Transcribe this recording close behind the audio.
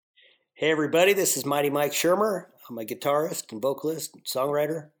Hey everybody, this is Mighty Mike Shermer. I'm a guitarist and vocalist, and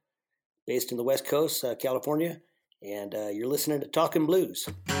songwriter based in the West Coast, California, and you're listening to Talkin' Blues.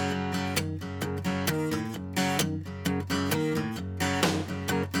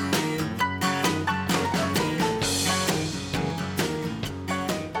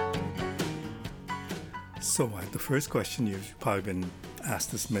 So, the first question you've probably been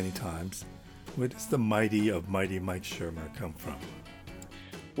asked this many times: where does the mighty of Mighty Mike Shermer come from?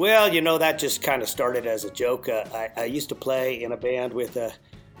 Well, that just kind of started as a joke. I used to play in a band with a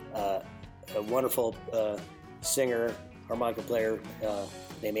wonderful singer, harmonica player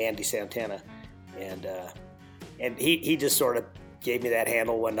named Andy Santana, and he just sort of gave me that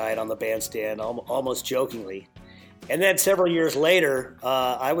handle one night on the bandstand, almost jokingly. And then several years later,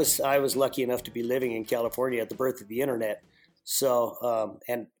 I was lucky enough to be living in California at the birth of the internet. So,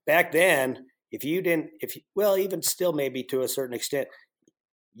 and back then, even still maybe to a certain extent,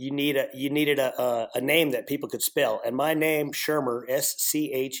 you needed a name that people could spell. And my name, Shermer,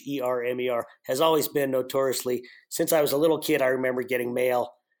 Schermer, has always been notoriously, since I was a little kid, I remember getting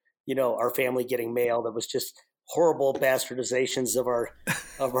mail, our family getting mail that was just horrible bastardizations of our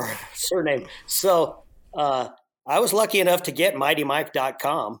surname. So I was lucky enough to get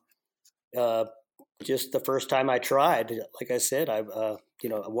mightymike.com just the first time I tried. Like I said,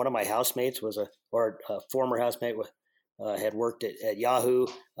 one of my housemates was a former housemate had worked at Yahoo.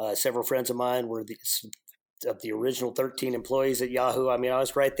 Several friends of mine were of the original 13 employees at Yahoo. I mean, I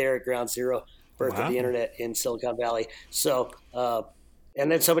was right there at ground zero, birth of the internet in Silicon Valley. So,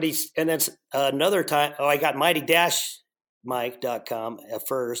 and then another time, I got mighty-mike.com at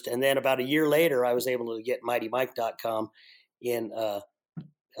first. And then about a year later, I was able to get mightymike.com in,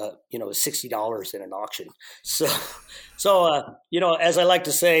 $60 in an auction. So, as I like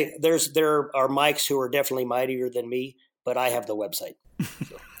to say, there are mics who are definitely mightier than me, but I have the website.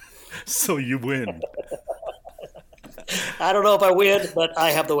 So you win. I don't know if I win, but I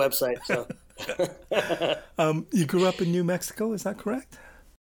have the website. So, you grew up in New Mexico, is that correct?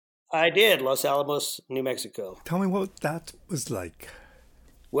 I did, Los Alamos, New Mexico. Tell me what that was like.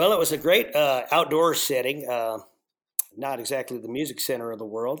 Well, it was a great outdoor setting. Not exactly the music center of the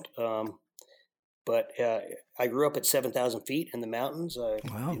world, but I grew up at 7,000 feet in the mountains.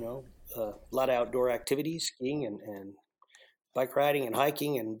 Wow. A lot of outdoor activities, skiing and bike riding and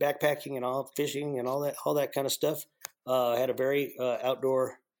hiking and backpacking and all fishing and all that kind of stuff. I had a very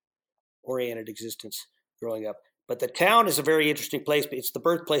outdoor oriented existence growing up. But the town is a very interesting place. It's the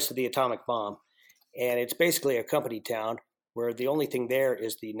birthplace of the atomic bomb, and it's basically a company town where the only thing there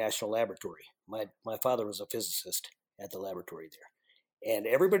is the National Laboratory. My father was a physicist at the laboratory there, and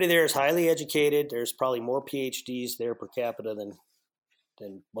everybody there is highly educated. There's probably more PhDs there per capita than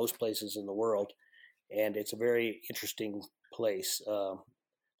most places in the world, and it's a very interesting place. A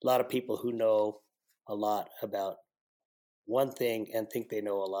lot of people who know a lot about one thing and think they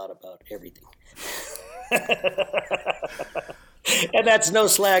know a lot about everything. And that's no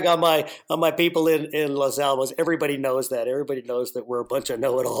slag on my people in Los Alamos. Everybody knows that. Everybody knows that we're a bunch of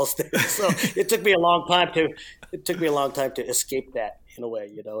know-it-alls there. So it took me a long time to escape that in a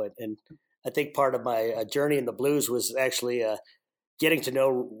way, And I think part of my journey in the blues was actually getting to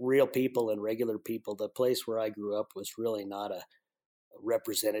know real people and regular people. The place where I grew up was really not a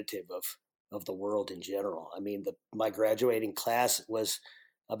representative of the world in general. I mean, my graduating class was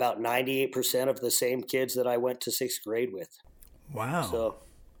about 98% of the same kids that I went to sixth grade with. Wow. So,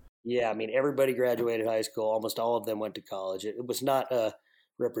 yeah, I mean, everybody graduated high school. Almost all of them went to college. It was not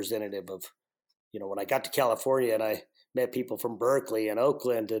representative of, when I got to California and I met people from Berkeley and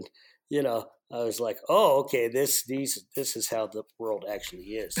Oakland, and I was like, oh, okay, this is how the world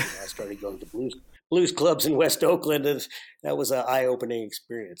actually is. I started going to blues clubs in West Oakland, and that was an eye-opening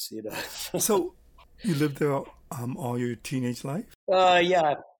experience. So, you lived there all your teenage life?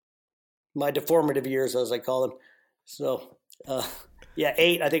 Yeah, my deformative years, as I call them. So.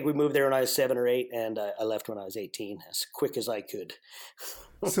 8. I think we moved there when I was 7 or 8, and I left when I was 18, as quick as I could.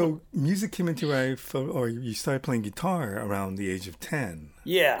 So music came into your life, or you started playing guitar around the age of 10.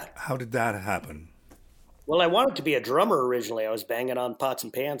 Yeah. How did that happen? Well, I wanted to be a drummer originally. I was banging on pots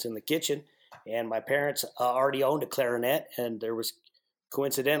and pans in the kitchen, and my parents already owned a clarinet, and there was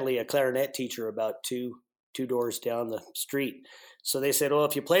coincidentally a clarinet teacher about two doors down the street. So they said, "Oh,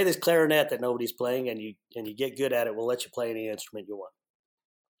 if you play this clarinet that nobody's playing and you get good at it, we'll let you play any instrument you want."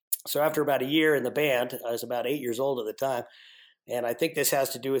 So after about a year in the band, I was about 8 years old at the time, and I think this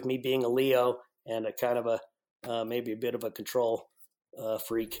has to do with me being a Leo and a kind of maybe a bit of a control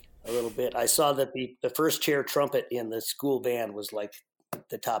freak a little bit. I saw that the first chair trumpet in the school band was like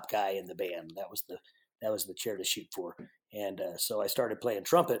the top guy in the band. That was the chair to shoot for, and so I started playing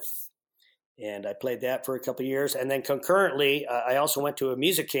trumpet. and I played that for a couple of years. And then concurrently, I also went to a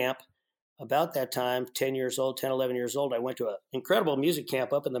music camp about that time, 10, 11 years old. I went to an incredible music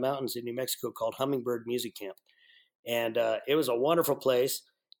camp up in the mountains in New Mexico called Hummingbird Music Camp. And it was a wonderful place.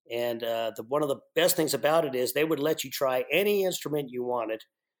 And one of the best things about it is they would let you try any instrument you wanted.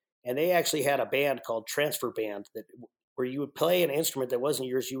 And they actually had a band called Transfer Band where you would play an instrument that wasn't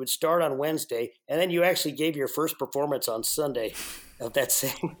yours. You would start on Wednesday, and then you actually gave your first performance on Sunday of that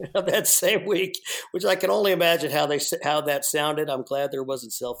same week, which I can only imagine how that sounded. I'm glad there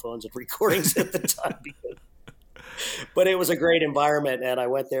wasn't cell phones and recordings at the time, but it was a great environment, and I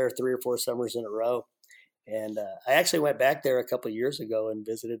went there 3 or 4 summers in a row. And I actually went back there a couple of years ago and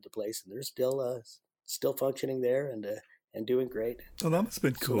visited the place, and they're still functioning there and doing great. Oh, that must have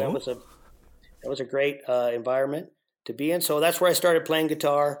been cool. So that was a great environment to be in. So that's where I started playing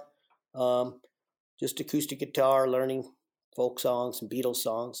guitar, just acoustic guitar, learning folk songs and Beatles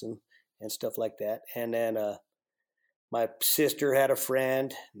songs and stuff like that. And then my sister had a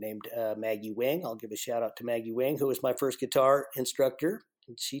friend named Maggie Wing. I'll give a shout out to Maggie Wing, who was my first guitar instructor.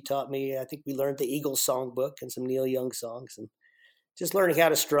 And she taught me, I think we learned the Eagles songbook and some Neil Young songs, and just learning how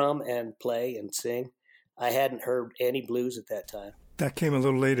to strum and play and sing. I hadn't heard any blues at that time. That came a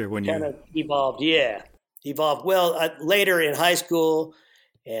little later when you... Kind of evolved, yeah. Well, later in high school,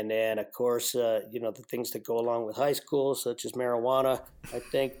 and then, of course, the things that go along with high school, such as marijuana, I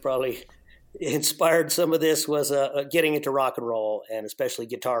think probably inspired some of this was getting into rock and roll, and especially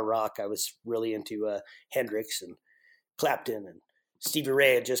guitar rock. I was really into Hendrix and Clapton, and Stevie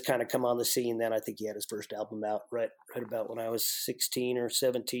Ray had just kind of come on the scene then. I think he had his first album out right about when I was 16 or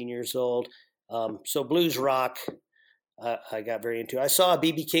 17 years old. So blues rock, I got very into. I saw a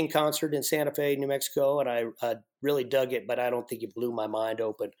B.B. King concert in Santa Fe, New Mexico, and I really dug it, but I don't think it blew my mind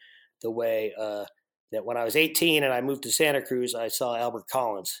open the way that when I was 18 and I moved to Santa Cruz, I saw Albert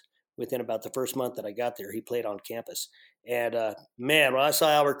Collins within about the first month that I got there. He played on campus. And man, when I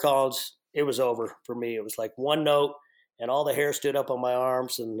saw Albert Collins, it was over for me. It was like one note, and all the hair stood up on my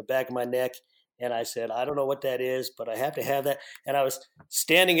arms and the back of my neck. And I said, I don't know what that is, but I have to have that. And I was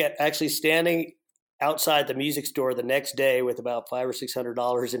standing outside the music store the next day with about $500 or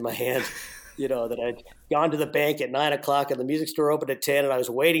 $600 in my hand, that I'd gone to the bank at 9:00 and the music store opened at 10, and I was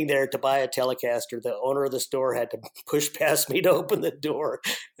waiting there to buy a Telecaster. The owner of the store had to push past me to open the door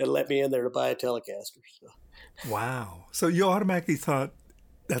and let me in there to buy a Telecaster. So. Wow. So you automatically thought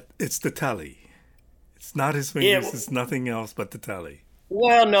that it's the Tele. It's not his fingers. It's nothing else but the Tele.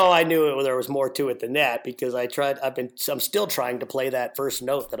 Well, no, I knew there was more to it than that because I'm still trying to play that first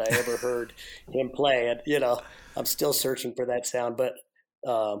note that I ever heard him play. And, I'm still searching for that sound, but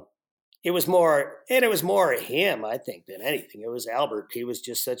it was more him, I think, than anything. It was Albert. He was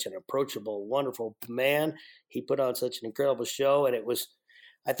just such an approachable, wonderful man. He put on such an incredible show. And it was,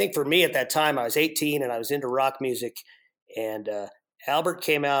 I think for me at that time, I was 18 and I was into rock music, and Albert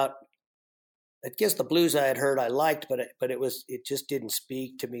came out. I guess the blues I had heard I liked, but it just didn't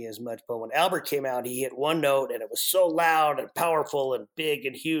speak to me as much. But when Albert came out, he hit one note, and it was so loud and powerful and big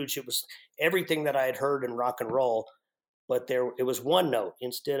and huge. It was everything that I had heard in rock and roll, but it was one note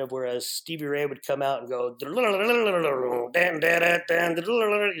instead of whereas Stevie Ray would come out and go,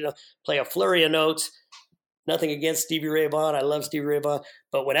 play a flurry of notes. Nothing against Stevie Ray Vaughan. I love Stevie Ray Vaughan.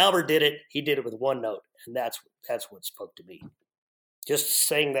 But when Albert did it, he did it with one note, and that's what spoke to me. Just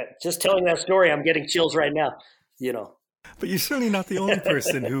telling that story, I'm getting chills right now, But you're certainly not the only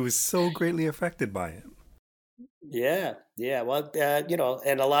person who was so greatly affected by it. Yeah. Well,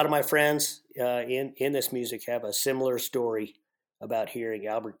 and a lot of my friends in this music have a similar story about hearing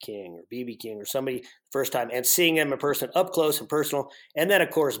Albert King or B.B. King or somebody first time and seeing him in person up close and personal. And then, of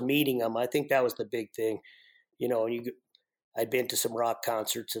course, meeting them. I think that was the big thing. I'd been to some rock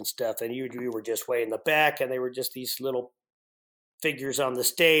concerts and stuff, and you were just way in the back, and they were just these little figures on the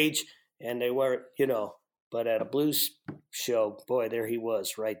stage, and they were, but at a blues show, boy, there he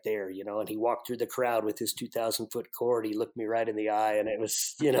was right there, and he walked through the crowd with his 2,000-foot cord. He looked me right in the eye, and it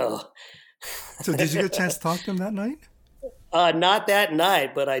was, So did you get a chance to talk to him that night? Not that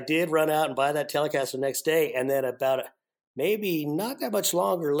night, but I did run out and buy that Telecaster the next day. And then about maybe not that much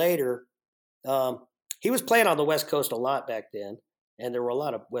longer later, he was playing on the West Coast a lot back then, and there were a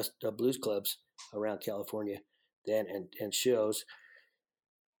lot of West blues clubs around California then and shows.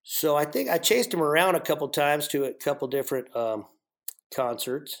 So I think I chased him around a couple times to a couple different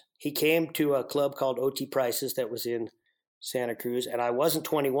concerts. He came to a club called O.T. Price's that was in Santa Cruz, and I wasn't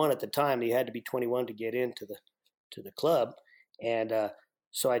 21 at the time. You had to be 21 to get into the club. And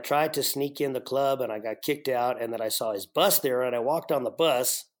so I tried to sneak in the club, and I got kicked out, and then I saw his bus there, and I walked on the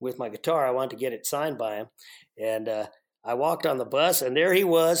bus with my guitar. I wanted to get it signed by him. And I walked on the bus, and there he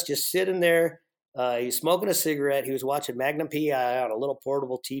was, just sitting there. He was smoking a cigarette. He was watching Magnum PI on a little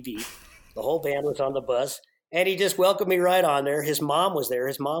portable TV. The whole band was on the bus, and he just welcomed me right on there. His mom was there.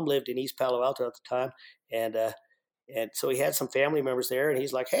 His mom lived in East Palo Alto at the time, and so he had some family members there. And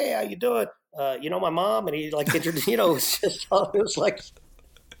he's like, "Hey, how you doing? You know my mom?" And he like introduced. It was just it was like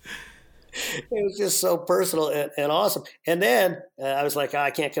it was just so personal and awesome. And then I was like,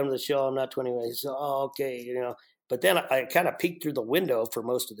 I can't come to the show. I'm not 21. He said, oh, okay, But then I kind of peeked through the window for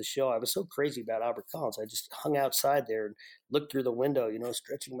most of the show. I was so crazy about Albert Collins. I just hung outside there and looked through the window,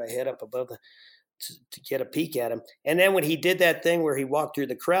 stretching my head up above to get a peek at him. And then when he did that thing where he walked through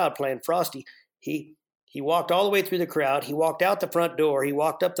the crowd playing Frosty, he walked all the way through the crowd. He walked out the front door. He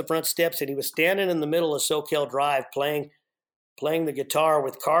walked up the front steps, and he was standing in the middle of Soquel Drive playing the guitar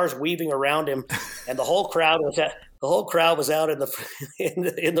with cars weaving around him, and the whole crowd was out in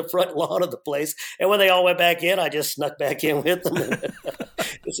the front lawn of the place. And when they all went back in, I just snuck back in with them.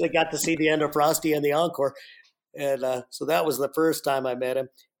 So I got to see the end of Frosty and the encore. And so that was the first time I met him.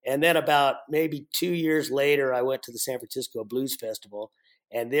 And then about maybe 2 years later, I went to the San Francisco Blues Festival,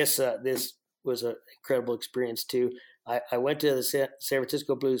 and this was an incredible experience too. I went to the San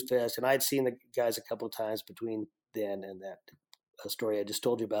Francisco Blues Fest, and I'd seen the guys a couple of times between then and that story I just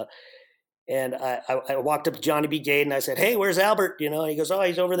told you about. And I walked up to Johnny B. Gade and I said, "Hey, where's Albert?" And he goes, "Oh,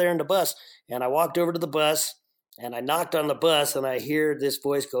 he's over there in the bus." And I walked over to the bus and I knocked on the bus, and I hear this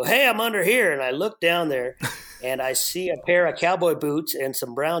voice go, "Hey, I'm under here." And I look down there and I see a pair of cowboy boots and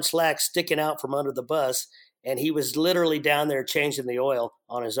some brown slacks sticking out from under the bus. And he was literally down there changing the oil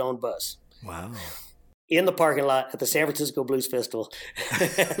on his own bus. Wow. In the parking lot at the San Francisco Blues Festival.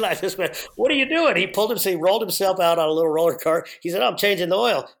 And I just went, "What are you doing?" He rolled himself out on a little roller cart. He said, "I'm changing the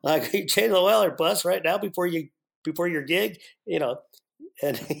oil." Like, "You changing the oil or bus right now before your gig?"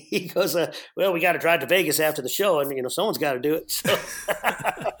 And he goes, "Well, we got to drive to Vegas after the show, and someone's got to do it." So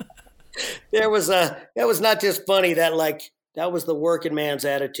that was not just funny. That was the working man's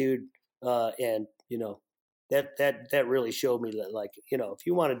attitude, and that really showed me that, if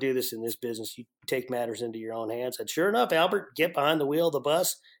you want to do this in this business, you take matters into your own hands. And sure enough, Albert get behind the wheel of the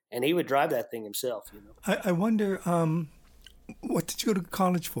bus, and he would drive that thing himself. I wonder, what did you go to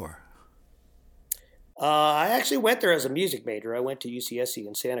college for? I actually went there as a music major. I went to UCSC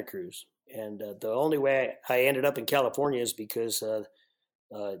in Santa Cruz, and the only way I ended up in California is because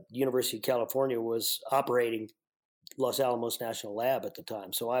University of California was operating Los Alamos National Lab at the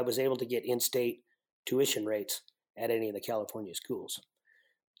time, so I was able to get in-state tuition rates at any of the California schools.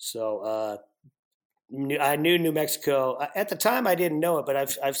 So I knew New Mexico. At the time, I didn't know it, but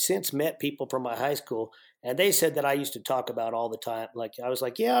I've since met people from my high school, and they said that I used to talk about all the time. Like, I was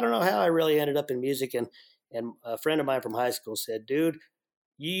like, "Yeah, I don't know how I really ended up in music." And a friend of mine from high school said, "Dude,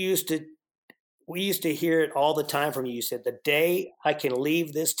 we used to hear it all the time from you. You said, the day I can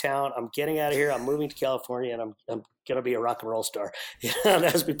leave this town, I'm getting out of here. I'm moving to California, and I'm going to be a rock and roll star."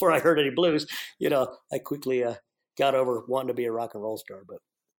 That was before I heard any blues. I quickly got over wanting to be a rock and roll star,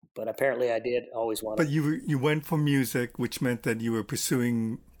 but apparently I did always want to. But you went for music, which meant that you were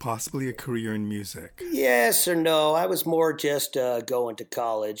pursuing possibly a career in music. Yes or no. I was more just going to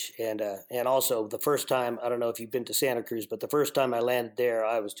college, and also the first time, I don't know if you've been to Santa Cruz, but the first time I landed there,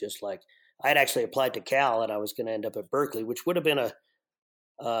 I was just like, I'd actually applied to Cal, and I was going to end up at Berkeley, which would have been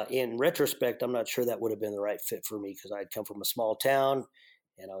in retrospect, I'm not sure that would have been the right fit for me, because I'd come from a small town,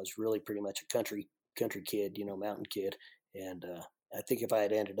 and I was really pretty much a country kid, mountain kid. And I think if I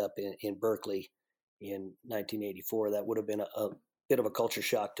had ended up in Berkeley in 1984, that would have been a bit of a culture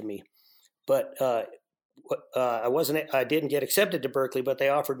shock to me. But I didn't get accepted to Berkeley, but they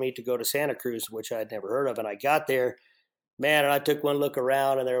offered me to go to Santa Cruz, which I'd never heard of. And I got there, man, and I took one look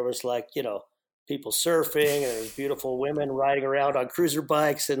around, and there was people surfing, and there was beautiful women riding around on cruiser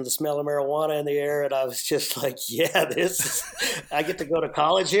bikes, and the smell of marijuana in the air. And I was just like, yeah, I get to go to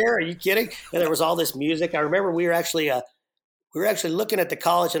college here. Are you kidding? And there was all this music. I remember we were actually looking at the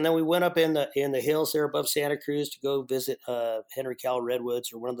college, and then we went up in the hills there above Santa Cruz to go visit Henry Cowell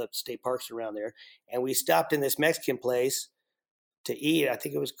Redwoods, or one of the state parks around there. And we stopped in this Mexican place to eat. I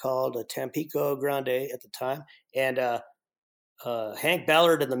think it was called Tampico Grande at the time. And Hank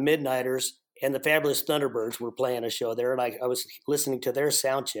Ballard and the Midnighters and the Fabulous Thunderbirds were playing a show there, and I was listening to their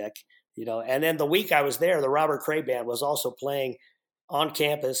sound check, And then the week I was there, the Robert Cray Band was also playing on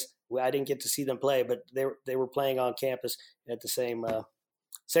campus. I didn't get to see them play, but they were playing on campus at the same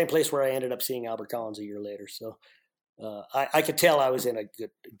place where I ended up seeing Albert Collins a year later. So I could tell I was in it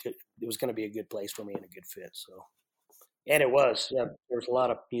was going to be a good place for me and a good fit. So, and it was. There was a lot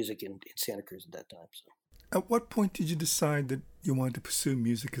of music in Santa Cruz at that time. So. At what point did you decide that you wanted to pursue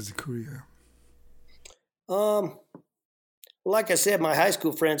music as a career? Like I said, my high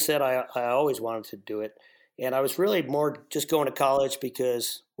school friend said I always wanted to do it. And I was really more just going to college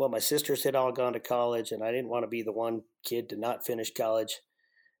because, well, my sisters had all gone to college, and I didn't want to be the one kid to not finish college.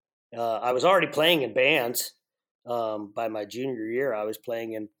 I was already playing in bands. By my junior year, I was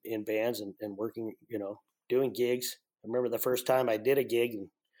playing in bands and working, doing gigs. I remember the first time I did a gig and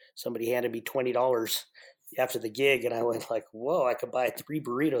somebody handed me $20 after the gig, and I went like, "Whoa! I could buy 3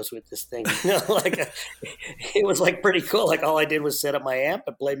 burritos with this thing." It was like pretty cool. Like all I did was set up my amp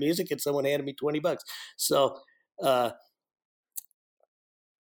and play music, and someone handed me $20. So uh,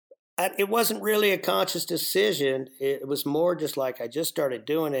 it wasn't really a conscious decision. It was more just like I just started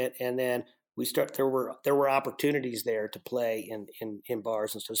doing it, and then there were opportunities there to play in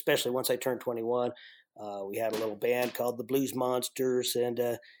bars and stuff. Especially once I turned 21, we had a little band called the Blues Monsters,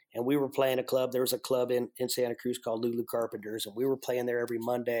 and we were playing a club. There was a club in Santa Cruz called Lulu Carpenters, and we were playing there every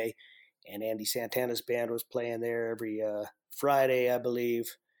Monday. And Andy Santana's band was playing there every Friday, I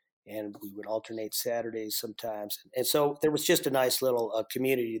believe, and we would alternate Saturdays sometimes. And so there was just a nice little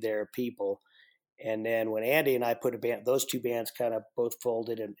community there of people. And then when Andy and I put a band, those two bands kind of both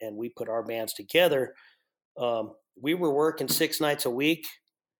folded, and we put our bands together. We were working 6 nights a week.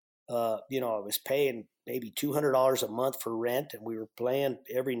 I was paying maybe $200 a month for rent, and we were playing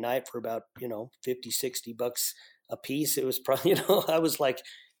every night for about, 50, $60 a piece. It was probably, I was like, it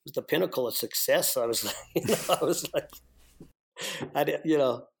was the pinnacle of success. I was like, I was like, I did,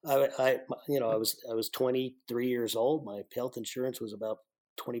 I was 23 years old. My health insurance was about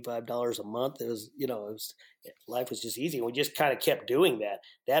 $25 a month. It was, life was just easy. And we just kind of kept doing that.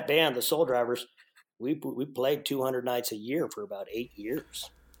 That band, the Soul Drivers, we played 200 nights a year for about 8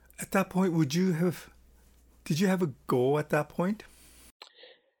 years. At that point, did you have a goal at that point?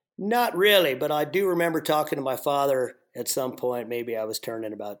 Not really, but I do remember talking to my father at some point. Maybe I was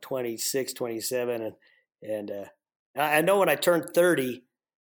turning about 26, 27. And I know when I turned 30,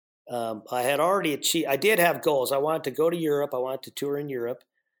 I had already achieved, I did have goals. I wanted to go to Europe. I wanted to tour in Europe.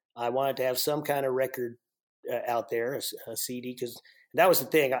 I wanted to have some kind of record out there, a CD, because that was the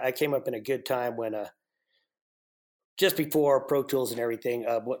thing. I came up in a good time when, just before Pro Tools and everything,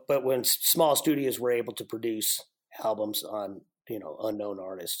 but when small studios were able to produce albums on, unknown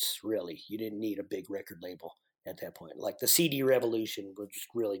artists, really, you didn't need a big record label at that point. Like the CD revolution, which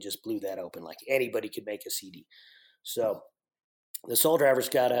really just blew that open. Like anybody could make a CD. So the Soul Drivers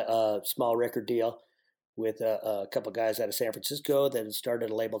got a small record deal with a couple guys out of San Francisco that had started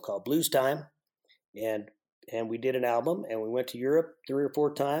a label called Blues Time, and we did an album, and we went to Europe 3 or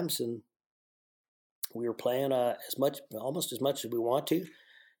 4 times, and we were playing almost as much as we want to.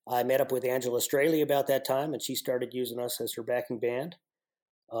 I met up with Angela Straley about that time, and she started using us as her backing band.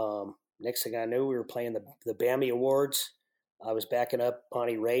 Next thing I knew, we were playing the BAMI Awards. I was backing up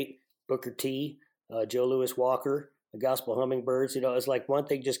Bonnie Raitt, Booker T, Joe Louis Walker, the Gospel Hummingbirds. It was like one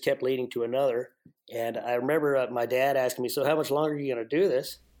thing just kept leading to another. And I remember my dad asking me, "So how much longer are you going to do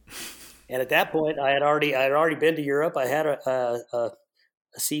this?" And at that point, I had already been to Europe. I had a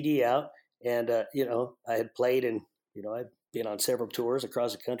CD out, and I had played, and I'd been on several tours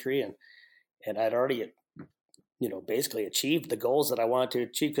across the country, and I'd already basically achieved the goals that I wanted to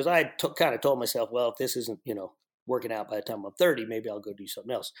achieve, because I had kind of told myself, well, if this isn't working out by the time I'm 30, maybe I'll go do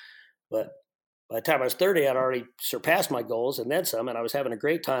something else. But by the time I was 30, I'd already surpassed my goals and then some, and I was having a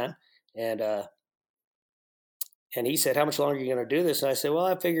great time. And he said, "How much longer are you going to do this?" And I said, "Well,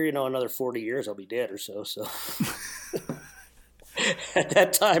 I figure, another 40 years I'll be dead or so." So at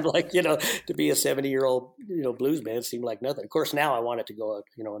that time, to be a 70-year-old, blues man seemed like nothing. Of course, now I want it to go,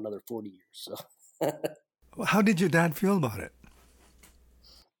 another 40 years. So How did your dad feel about it?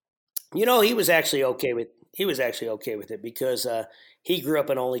 he was actually okay with it because he grew up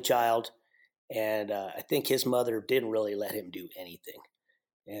an only child, and I think his mother didn't really let him do anything,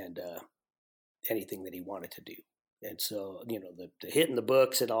 and anything that he wanted to do. And so, the hitting the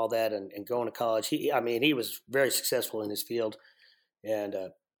books and all that, and going to college, he was very successful in his field, and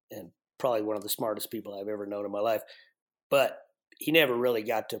probably one of the smartest people I've ever known in my life. But he never really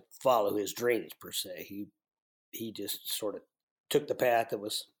got to follow his dreams per se. He just sort of took the path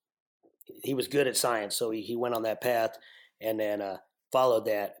he was good at science, so he went on that path, and then followed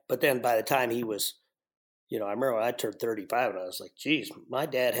that. But then by the time he was, I remember when I turned 35, and I was like, geez, my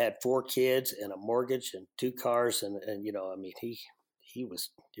dad had 4 kids and a mortgage and 2 cars. And he was,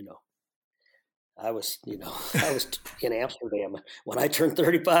 I was in Amsterdam. When I turned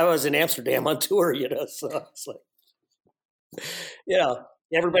 35, I was in Amsterdam on tour, so it's like,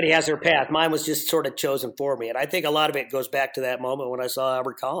 everybody has their path. Mine was just sort of chosen for me. And I think a lot of it goes back to that moment when I saw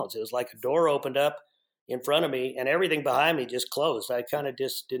Albert Collins. It was like a door opened up in front of me, and everything behind me just closed. I kind of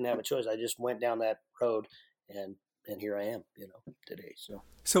just didn't have a choice. I just went down that road and and here I am, today.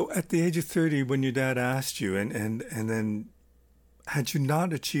 So at the age of 30, when your dad asked you, and then had you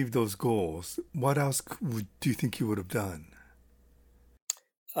not achieved those goals, what else do you think you would have done?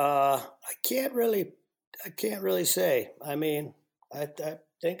 I can't really say. I mean, I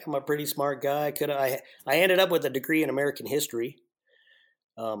think I'm a pretty smart guy. I ended up with a degree in American history.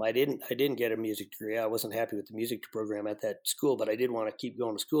 I didn't get a music degree. I wasn't happy with the music program at that school, but I did want to keep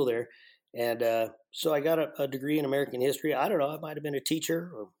going to school there. And so I got a degree in American history. I don't know. I might have been a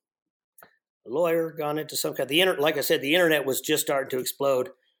teacher or a lawyer, gone into some kind of like I said, the internet was just starting to explode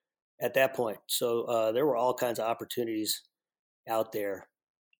at that point. So there were all kinds of opportunities out there.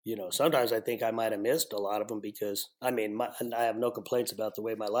 Sometimes I think I might have missed a lot of them because, I have no complaints about the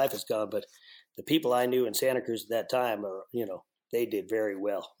way my life has gone, but the people I knew in Santa Cruz at that time they did very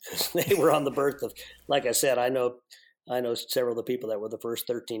well because they were on the birth of, like I said, I know several of the people that were the first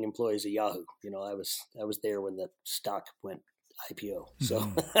 13 employees of Yahoo. I was there when the stock went IPO.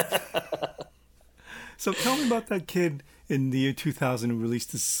 So, So tell me about that kid in the year 2000 who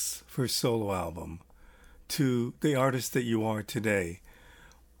released his first solo album to the artist that you are today.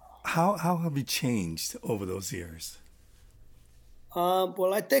 How have you changed over those years?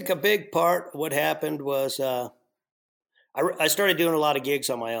 Well, I think a big part of what happened was I started doing a lot of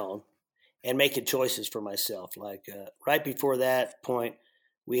gigs on my own and making choices for myself. Like right before that point,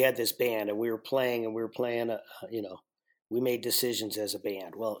 we had this band and we were playing, we made decisions as a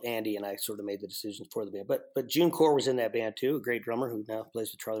band. Well, Andy and I sort of made the decisions for the band, but June Core was in that band too, a great drummer who now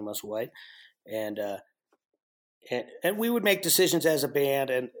plays with Charlie Musselwhite, and we would make decisions as a band,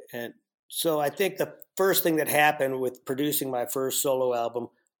 and so I think the first thing that happened with producing my first solo album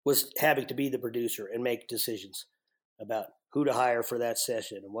was having to be the producer and make decisions about who to hire for that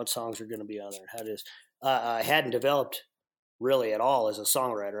session and what songs are going to be on there and how it is. I hadn't developed really at all as a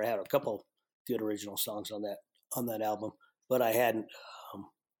songwriter. I had a couple good original songs on that album, but I hadn't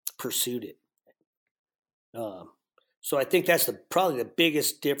pursued it. So I think that's probably the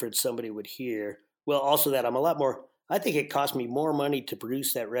biggest difference somebody would hear. Well, also that I'm a lot more. I think it cost me more money to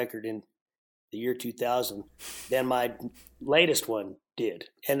produce that record in the year 2000 than my latest one did,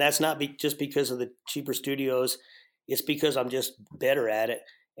 and that's not just because of the cheaper studios. It's because I'm just better at it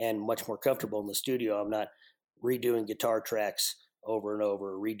and much more comfortable in the studio. I'm not redoing guitar tracks over and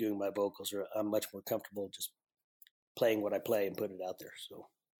over, or redoing my vocals, or I'm much more comfortable just playing what I play and putting it out there. So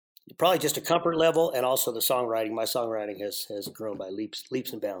probably just a comfort level, and also the songwriting. My songwriting has grown by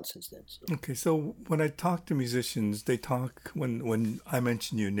leaps and bounds since then. So. Okay, so when I talk to musicians, they talk, when I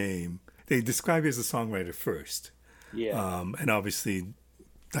mention your name, they describe you as a songwriter first. Yeah. And obviously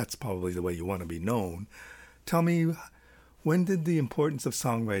that's probably the way you want to be known. Tell me, when did the importance of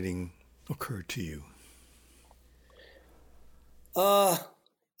songwriting occur to you?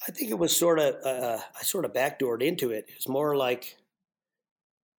 I think it was I sort of backdoored into it. It was more like,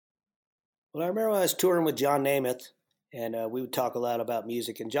 well, I remember when I was touring with John Nemeth, and we would talk a lot about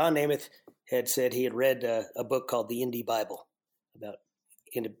music. And John Nemeth had said he had read a book called The Indie Bible about,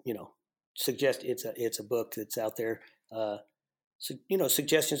 it's a book that's out there.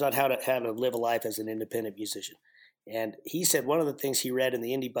 Suggestions on how to live a life as an independent musician. And he said one of the things he read in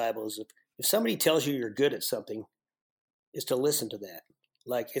the Indie Bible is if somebody tells you you're good at something, is to listen to that.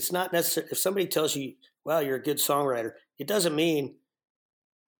 Like, it's not necessary. If somebody tells you, wow, you're a good songwriter, it doesn't mean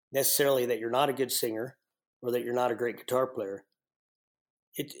necessarily that you're not a good singer or that you're not a great guitar player.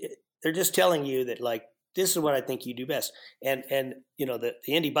 They're just telling you that, like, this is what I think you do best. And the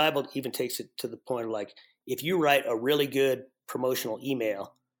Indie Bible even takes it to the point of, like, if you write a really good promotional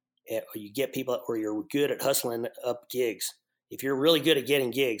email, or you get people, or you're good at hustling up gigs, if you're really good at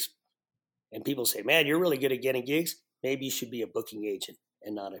getting gigs and people say, man, you're really good at getting gigs, maybe you should be a booking agent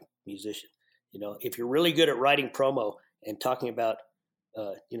and not a musician. If you're really good at writing promo and talking about,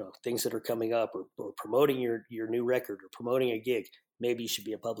 things that are coming up, or promoting your new record or promoting a gig, maybe you should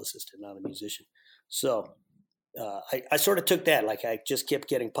be a publicist and not a musician. So I sort of took that, like, I just kept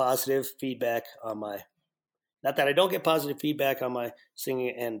getting positive feedback on my, not that I don't get positive feedback on my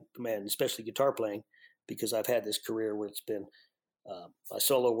singing and, especially guitar playing, because I've had this career where it's been my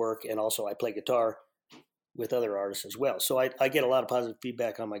solo work, and also I play guitar with other artists as well. So I get a lot of positive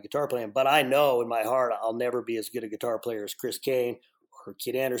feedback on my guitar playing, but I know in my heart I'll never be as good a guitar player as Chris Kane or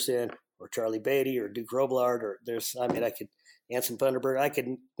Kid Anderson or Charlie Beatty or Duke Robillard, or I could, Anson Thunderbird, I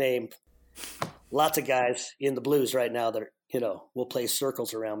could name lots of guys in the blues right now that, will play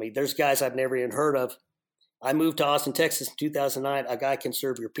circles around me. There's guys I've never even heard of. I moved to Austin, Texas in 2009. A guy can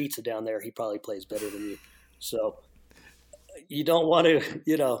serve your pizza down there. He probably plays better than you. So you don't want to,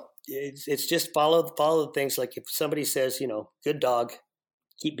 it's just follow the things. Like, if somebody says, good dog,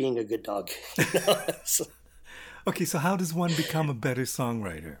 keep being a good dog. So. Okay, so how does one become a better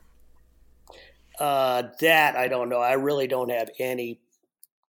songwriter? That I don't know. I really don't have any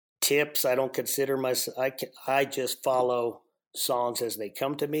tips. I don't consider myself. I just follow songs as they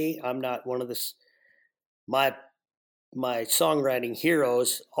come to me. I'm not one of this. My my songwriting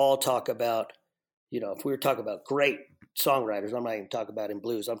heroes all talk about. If we were talking about great songwriters, I'm not even talking about in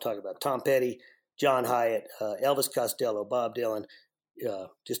blues. I'm talking about Tom Petty, John Hyatt, Elvis Costello, Bob Dylan,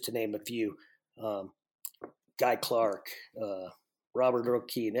 just to name a few. Guy Clark, Robert Earl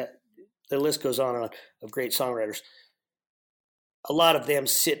Key. The list goes on and on of great songwriters. A lot of them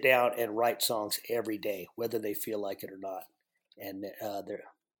sit down and write songs every day, whether they feel like it or not. And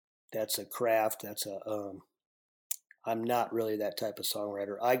that's a craft. I'm not really that type of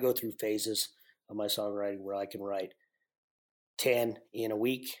songwriter. I go through phases of my songwriting where I can write 10 in a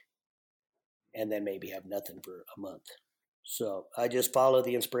week and then maybe have nothing for a month. So I just follow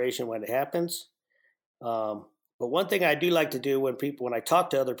the inspiration when it happens. But one thing I do like to do when I talk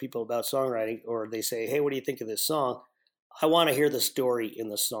to other people about songwriting, or they say, "Hey, what do you think of this song?" I want to hear the story in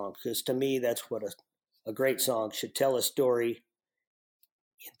the song, because to me, that's what a great song should tell a story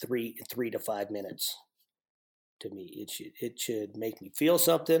in 3 to 5 minutes. To me, it should make me feel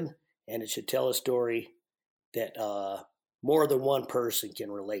something, and it should tell a story that more than one person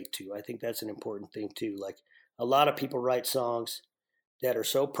can relate to. I think that's an important thing too. Like, a lot of people write songs that are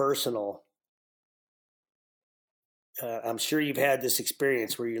so personal. I'm sure you've had this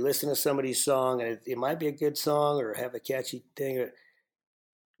experience where you listen to somebody's song and it might be a good song or have a catchy thing.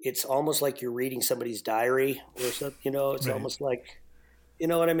 It's almost like you're reading somebody's diary or something. It's Right. almost like, you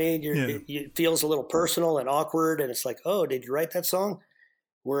know what I mean? Yeah. It feels a little personal and awkward, and it's like, oh, did you write that song?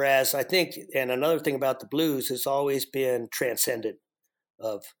 Whereas I think, and another thing about the blues has always been transcendent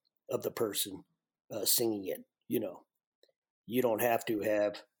of the person singing it. You don't have to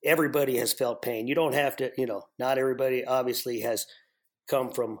have, everybody has felt pain. You don't have to, not everybody obviously has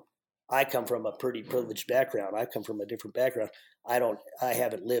come from, I come from a pretty privileged background. I come from a different background. I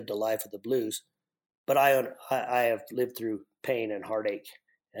haven't lived a life of the blues, but I have lived through pain and heartache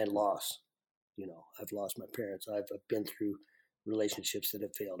and loss. I've lost my parents. I've been through relationships that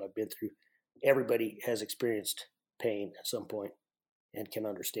have failed. Everybody has experienced pain at some point and can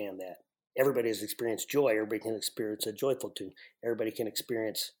understand that. Everybody has experienced joy. Everybody can experience a joyful tune. Everybody can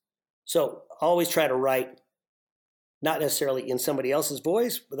experience. So I always try to write, not necessarily in somebody else's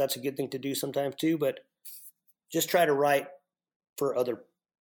voice, but that's a good thing to do sometimes too. But just try to write for other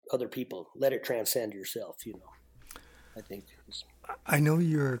people. Let it transcend yourself. I think. I know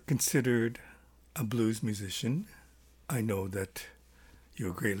you're considered a blues musician. I know that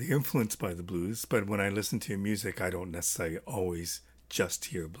you're greatly influenced by the blues, but when I listen to your music, I don't necessarily always just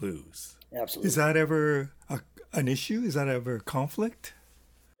hear blues. Is Absolutely. that ever an issue? Is that ever a conflict?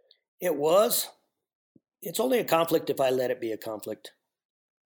 It was. It's only a conflict if I let it be a conflict.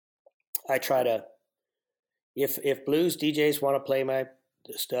 I try to. If blues DJs want to play my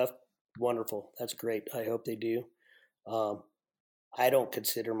stuff, wonderful. That's great. I hope they do. Um, I don't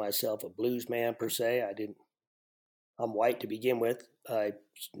consider myself a blues man per se. I'm white to begin with. I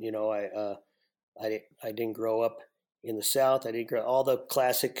didn't grow up in the South. I didn't grow all the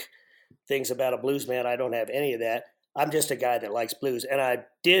classic things about a blues man. I don't have any of that. I'm just a guy that likes blues, and I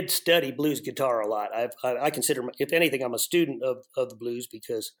did study blues guitar a lot. I consider, if anything, I'm a student of the blues,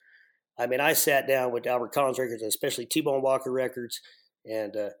 because I sat down with Albert Collins records, especially T-Bone Walker records,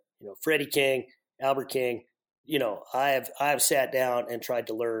 and Freddie King, Albert King. I have sat down and tried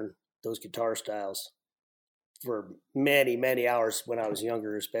to learn those guitar styles for many, many hours when I was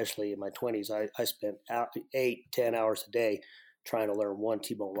younger, especially in my 20s. I spent 8-10 hours a day trying to learn one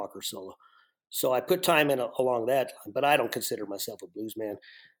T-Bone Walker solo. So I put time in along that, but I don't consider myself a blues man.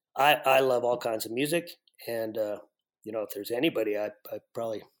 I love all kinds of music, and if there's anybody I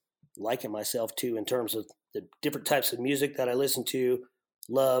probably liken myself to in terms of the different types of music that I listen to,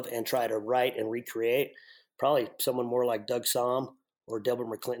 love, and try to write and recreate, probably someone more like Doug Sahm or Delbert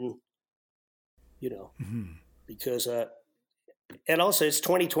McClinton, you know, Hmm. because and also it's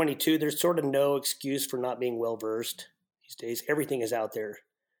 2022. There's sort of no excuse for not being well versed these days. Everything is out there.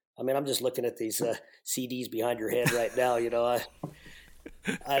 I'm just looking at these CDs behind your head right now.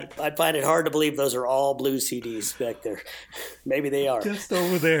 I'd find it hard to believe those are all blues CDs back there. Maybe they are. Just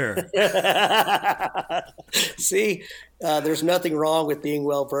over there. See, there's nothing wrong with being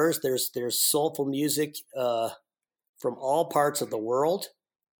well versed. There's soulful music from all parts of the world.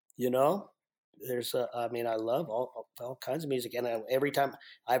 You know, I love all kinds of music, and every time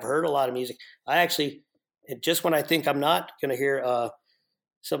I've heard a lot of music, just when I think I'm not going to hear a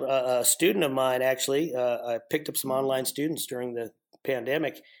student of mine, actually, I picked up some online students during the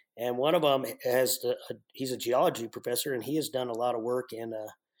pandemic, And one of them he's a geology professor, and he has done a lot of work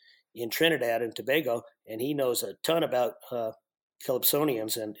in Trinidad and Tobago, and he knows a ton about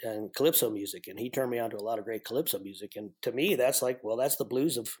calypsonians and calypso music, and he turned me on to a lot of great calypso music. And to me, that's like, well, that's the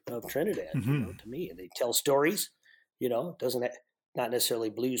blues of Trinidad. Mm-hmm. To me, and they tell stories. Doesn't not necessarily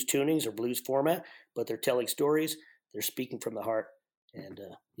blues tunings or blues format, but they're telling stories. They're speaking from the heart, and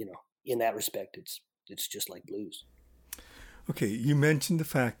in that respect, it's just like blues. Okay, you mentioned the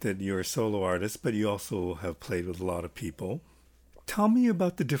fact that you're a solo artist, but you also have played with a lot of people. Tell me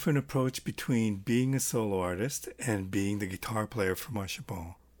about the different approach between being a solo artist and being the guitar player for Marcia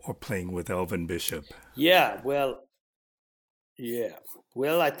Ball, or playing with Elvin Bishop. Yeah, well,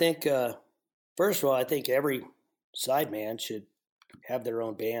 I think first of all, I think every sideman should have their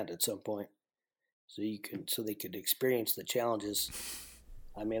own band at some point, so they could experience the challenges.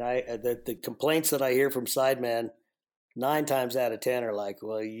 I mean, the complaints that I hear from sidemen, 9 times out of 10 are like,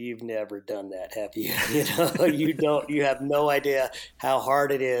 well, you've never done that, have you? You have no idea how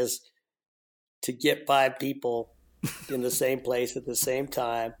hard it is to get 5 people in the same place at the same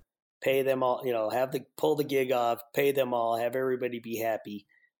time, pay them all, pull the gig off, pay them all, have everybody be happy,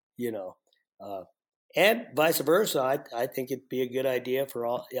 and vice versa. I think it'd be a good idea for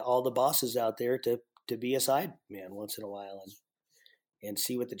all the bosses out there to be a side man once in a while and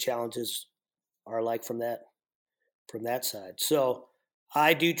see what the challenges are like from that side. So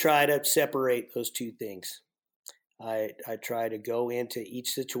I do try to separate those two things. I try to go into each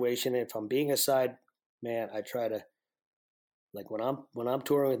situation. If I'm being a side man, I try to, like when I'm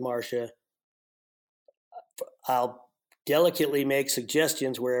touring with Marcia, I'll delicately make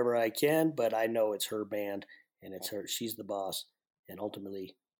suggestions wherever I can, but I know it's her band and it's her. She's the boss, and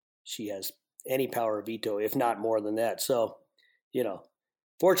ultimately, she has any power of veto, if not more than that. So,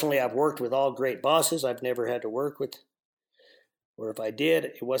 fortunately, I've worked with all great bosses. I've never had to work with, or if I did,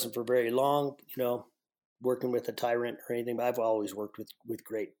 it wasn't for very long, working with a tyrant or anything. But I've always worked with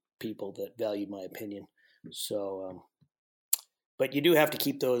great people that value my opinion. So, but you do have to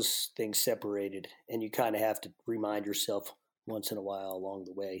keep those things separated, and you kind of have to remind yourself once in a while along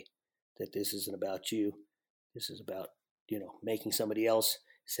the way that this isn't about you. This is about, making somebody else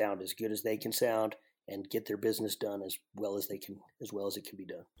sound as good as they can sound and get their business done as well as it can be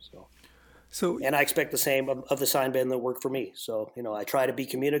done. And I expect the same of the sign band that work for me. So, I try to be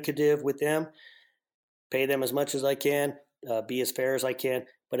communicative with them, pay them as much as I can, be as fair as I can.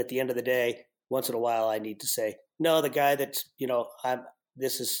 But at the end of the day, once in a while, I need to say, no, the guy that's,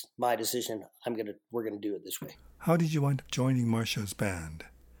 this is my decision. We're going to do it this way. How did you wind up joining Marcia's band?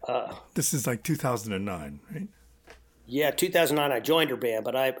 This is like 2009, right? Yeah, 2009, I joined her band,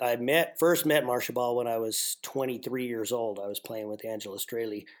 but I first met Marcia Ball when I was 23 years old. I was playing with Angela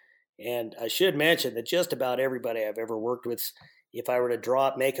Straley. And I should mention that just about everybody I've ever worked with, if I were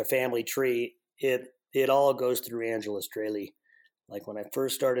to make a family tree, it all goes through Angela Straley. Like when I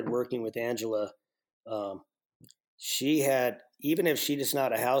first started working with Angela, she had, even if she is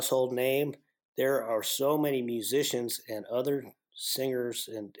not a household name, there are so many musicians and other singers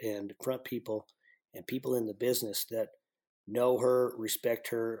and front people and people in the business that know her, respect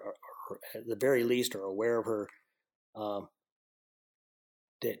her, or at the very least are aware of her.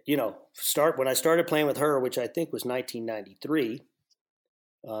 That when I started playing with her, which I think was 1993.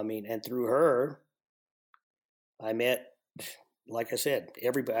 And through her, I met, like I said,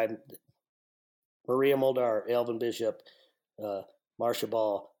 everybody: Maria Muldaur, Elvin Bishop, Marcia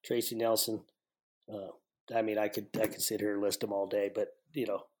Ball, Tracy Nelson. I could sit here and list them all day, but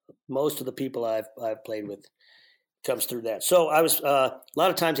most of the people I've played with comes through that. So I was a lot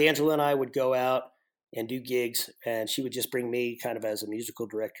of times Angela and I would go out and do gigs, and she would just bring me kind of as a musical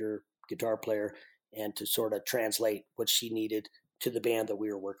director, guitar player, and to sort of translate what she needed to the band that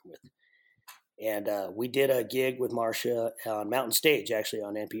we were working with. And we did a gig with Marcia on Mountain Stage, actually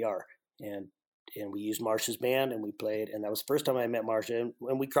on NPR, and we used Marcia's band and we played, and that was the first time I met Marcia,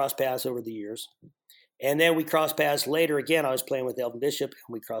 and we crossed paths over the years. And then we crossed paths later again. I was playing with Elvin Bishop,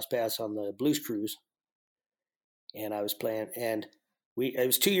 and we crossed paths on the Blues Cruise. And I was playing, and it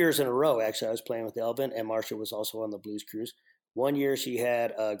was 2 years in a row, actually. I was playing with Elvin, and Marcia was also on the Blues Cruise. One year she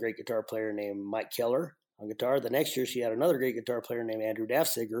had a great guitar player named Mike Keller on guitar. The next year she had another great guitar player named Andrew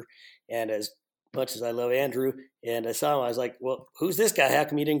Dafziger. And as much as I love Andrew, and I saw him, I was like, well, who's this guy? How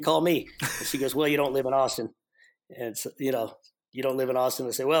come you didn't call me? And she goes, well, you don't live in Austin. And so, you don't live in Austin.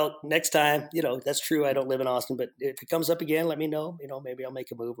 I say, well, next time, that's true. I don't live in Austin, but if it comes up again, let me know. Maybe I'll make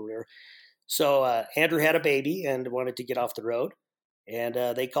a move or whatever. So Andrew had a baby and wanted to get off the road, and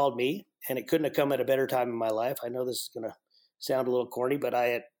they called me, and it couldn't have come at a better time in my life. I know this is going to sound a little corny, but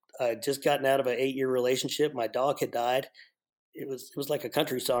I had just gotten out of an 8-year relationship. My dog had died, it was like a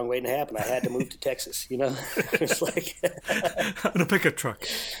country song waiting to happen. I had to move to Texas, It's like On a pickup truck.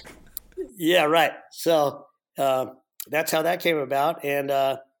 yeah, right. So that's how that came about, and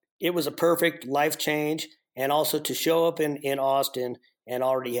it was a perfect life change. And also to show up in Austin and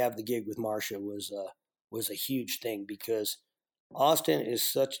already have the gig with Marcia was a huge thing, because Austin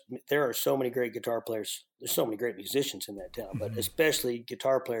is there are so many great guitar players. There's so many great musicians in that town, but especially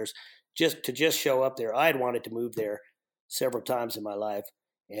guitar players. Just show up there. I had wanted to move there several times in my life,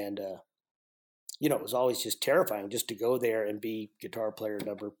 and it was always just terrifying just to go there and be guitar player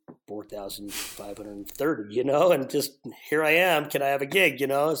number 4,530, and just here I am. Can I have a gig?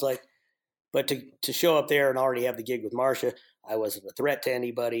 It's like, but to show up there and already have the gig with Marcia, I wasn't a threat to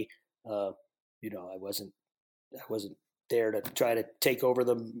anybody. I wasn't there to try to take over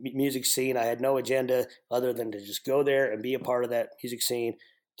the music scene. I had no agenda other than to just go there and be a part of that music scene,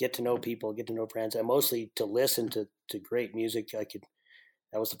 get to know people, get to know friends, and mostly to listen to great music.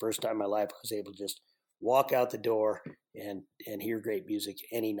 That was the first time in my life I was able to just walk out the door and hear great music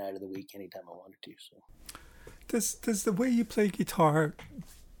any night of the week, anytime I wanted to. So Does the way you play guitar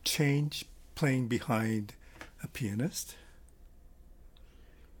change playing behind a pianist?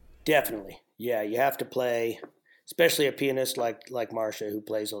 Definitely. Yeah, you have to play, especially a pianist like Marcia, who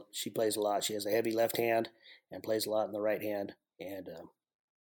plays a lot. She has a heavy left hand and plays a lot in the right hand, and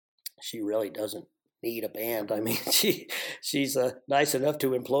she really doesn't need a band. I mean, she's nice enough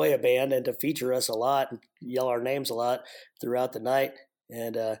to employ a band and to feature us a lot and yell our names a lot throughout the night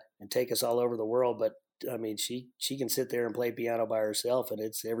and take us all over the world. But I mean, she can sit there and play piano by herself, and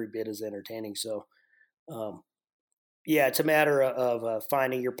it's every bit as entertaining. So, yeah, it's a matter of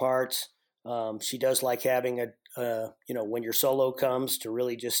finding your parts. She does like having when your solo comes, to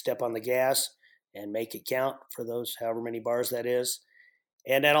really just step on the gas and make it count for those however many bars that is.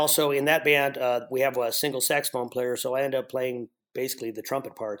 And then also in that band, we have a single saxophone player, so I end up playing basically the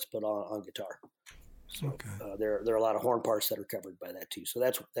trumpet parts, but on guitar. So Okay. There are a lot of horn parts that are covered by that too. So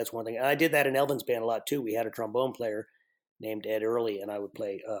that's one thing. And I did that in Elvin's band a lot too. We had a trombone player named Ed Early, and I would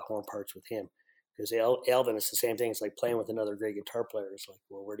play horn parts with him, because Elvin is the same thing. It's like playing with another great guitar player. It's like,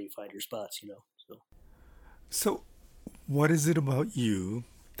 well, where do you find your spots? So, what is it about you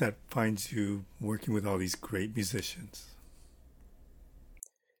that finds you working with all these great musicians?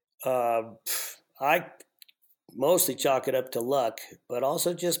 I mostly chalk it up to luck, but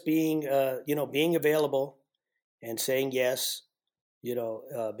also just being available and saying yes,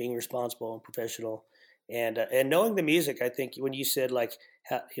 being responsible and professional, and knowing the music. I think when you said like,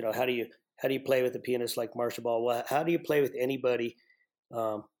 how do you play with a pianist like Marcia Ball? Well, how do you play with anybody?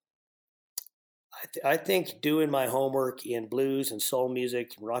 I think doing my homework in blues and soul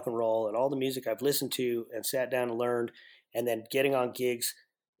music and rock and roll and all the music I've listened to and sat down and learned, and then getting on gigs,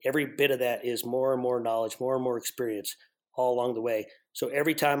 every bit of that is more and more knowledge, more and more experience all along the way. So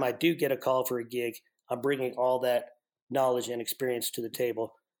every time I do get a call for a gig, I'm bringing all that knowledge and experience to the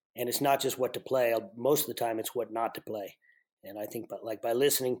table. And it's not just what to play. Most of the time, it's what not to play. And I think by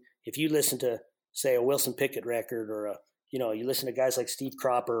listening, if you listen to, say, a Wilson Pickett record, or you listen to guys like Steve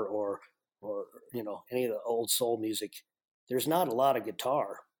Cropper or any of the old soul music, there's not a lot of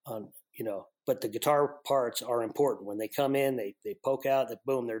guitar on, but the guitar parts are important. When they come in, they poke out, that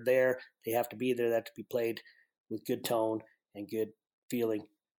boom, they're there. They have to be there. They have to be played with good tone and good feeling.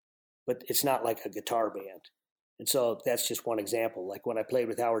 But it's not like a guitar band. And so that's just one example. Like when I played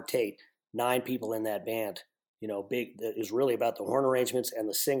with Howard Tate, 9 people in that band, big. It was really about the horn arrangements and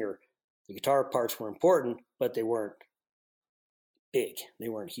the singer. The guitar parts were important, but they weren't big. They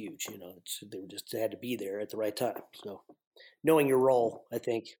weren't huge. They had to be there at the right time. So knowing your role, I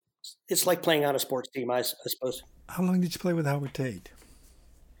think, it's like playing on a sports team, I suppose. How long did you play with Howard Tate?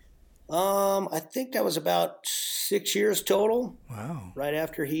 I think that was about 6 years total. Wow. Right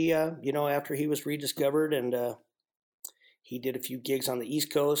after after he was rediscovered, and he did a few gigs on the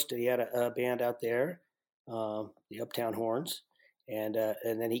East Coast. He had a band out there, the Uptown Horns, and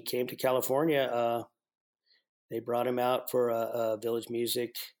then he came to California. They brought him out for a Village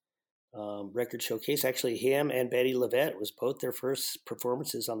Music record showcase. Actually, him and Betty LaVette was both their first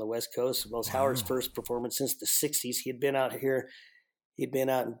performances on the West Coast. Well, it was Howard's first performance since the 60s. He had been out here. He'd been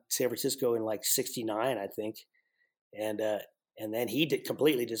out in San Francisco in like 69, I think. And then he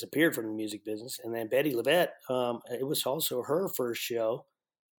completely disappeared from the music business. And then Betty LaVette, it was also her first show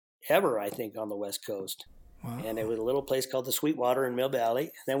ever, I think, on the West Coast. Wow. And it was a little place called the Sweetwater in Mill Valley.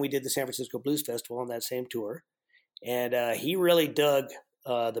 And then we did the San Francisco Blues Festival on that same tour. And he really dug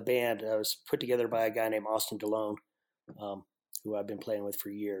the band. It was put together by a guy named Austin DeLone, who I've been playing with for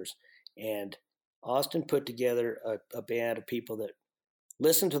years. And Austin put together a band of people that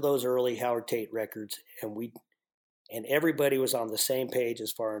listened to those early Howard Tate records, and everybody was on the same page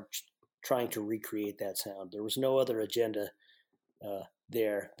as far as trying to recreate that sound. There was no other agenda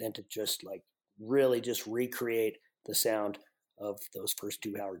there than to just like really just recreate the sound of those first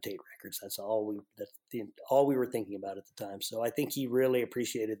two Howard Tate records. That's all we were thinking about at the time. So I think he really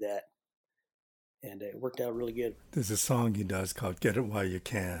appreciated that, and it worked out really good. There's a song he does called "Get It While You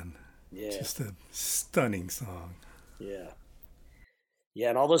Can." Yeah, just a stunning song. Yeah,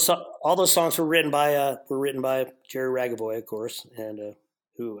 and all those songs were written by Jerry Ragavoy, of course, and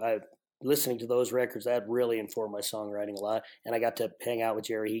who I. Listening to those records, that really informed my songwriting a lot. And I got to hang out with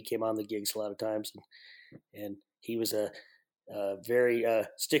Jerry. He came on the gigs a lot of times, and he was a very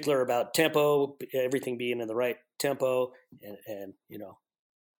stickler about tempo, everything being in the right tempo, and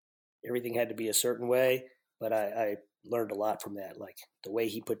everything had to be a certain way. But I learned a lot from that. Like the way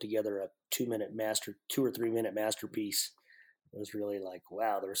he put together a 2 or 3 minute masterpiece was really like,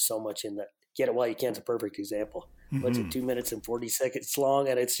 wow, there's so much in that. Get It While You Can's a perfect example. Mm-hmm. What's it, 2 minutes and 40 seconds long,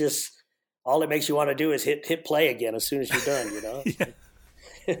 and it's just. All it makes you want to do is hit play again as soon as you're done,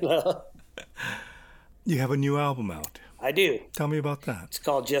 Yeah. You have a new album out. I do. Tell me about that. It's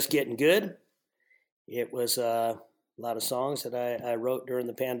called Just Getting Good. It was a lot of songs that I wrote during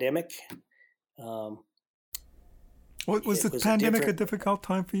the pandemic. Was the pandemic a difficult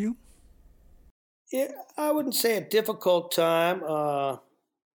time for you? Yeah, I wouldn't say a difficult time. I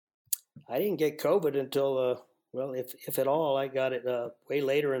didn't get COVID until... Well, if at all, I got it way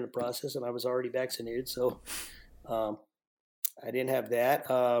later in the process, and I was already vaccinated, so I didn't have that.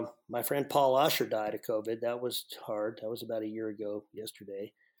 My friend Paul Osher died of COVID. That was hard. That was about a year ago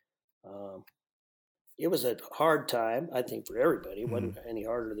yesterday. It was a hard time, I think, for everybody. It wasn't any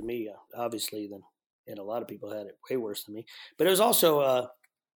harder than me, obviously, and a lot of people had it way worse than me. But it was also a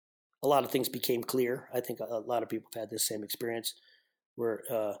lot of things became clear. I think a lot of people have had this same experience where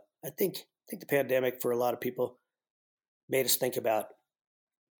I think the pandemic for a lot of people made us think about,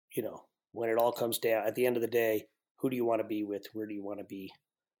 when it all comes down at the end of the day, who do you want to be with? Where do you want to be?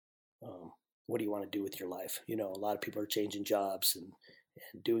 What do you want to do with your life? A lot of people are changing jobs and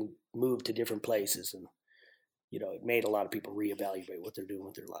move to different places. And, it made a lot of people reevaluate what they're doing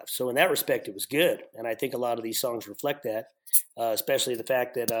with their lives. So in that respect, it was good. And I think a lot of these songs reflect that, especially the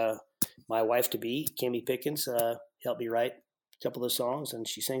fact that my wife-to-be, Kimmy Pickens, helped me write couple of songs, and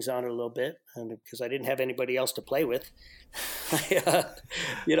she sings on it a little bit, and because I didn't have anybody else to play with,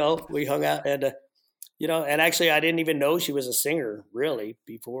 we hung out, and and actually I didn't even know she was a singer really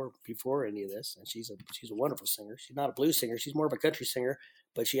before any of this, and she's a wonderful singer. She's not a blues singer, she's more of a country singer,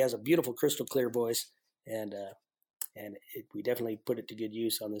 but she has a beautiful crystal clear voice, and we definitely put it to good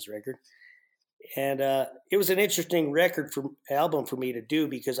use on this record. And it was an interesting album for me to do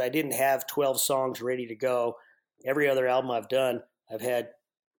because I didn't have 12 songs ready to go. Every other album I've done, I've had,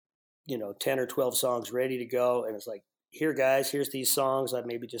 10 or 12 songs ready to go. And it's like, here, guys, here's these songs. I'd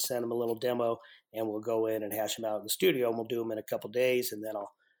maybe just send them a little demo and we'll go in and hash them out in the studio and we'll do them in a couple of days. And then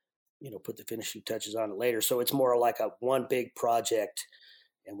I'll, put the finishing touches on it later. So it's more like one big project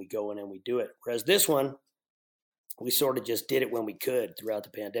and we go in and we do it. Whereas this one, we sort of just did it when we could throughout the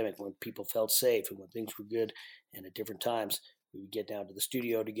pandemic, when people felt safe and when things were good. And at different times, we would get down to the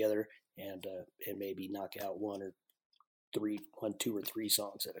studio together and maybe knock out one, two or three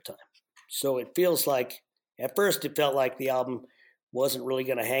songs at a time. So it feels like, at first it felt like the album wasn't really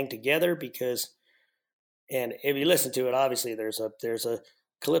going to hang together and if you listen to it, obviously there's a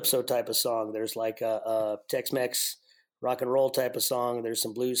calypso type of song. There's like a Tex-Mex rock and roll type of song. There's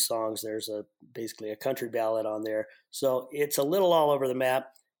some blues songs. There's basically a country ballad on there. So it's a little all over the map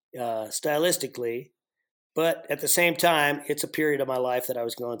stylistically. But at the same time, it's a period of my life that I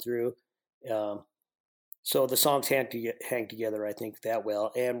was going through. So the songs hang together, I think, that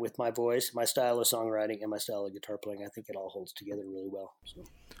well. And with my voice, my style of songwriting, and my style of guitar playing, I think it all holds together really well. So.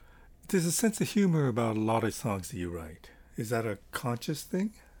 There's a sense of humor about a lot of songs that you write. Is that a conscious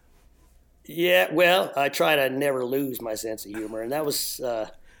thing? Yeah, well, I try to never lose my sense of humor. And that was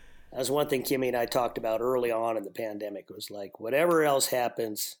one thing Kimmy and I talked about early on in the pandemic. It was like, whatever else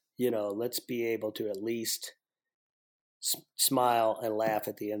happens, let's be able to at least smile and laugh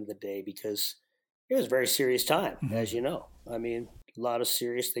at the end of the day, because it was a very serious time, as you know. I mean, a lot of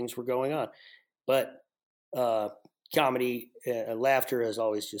serious things were going on. But comedy and laughter has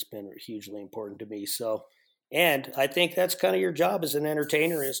always just been hugely important to me. So, and I think that's kind of your job as an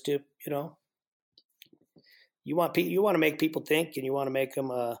entertainer, is to, you want to make people think, and you want to make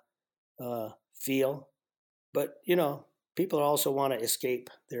them feel. But, people also want to escape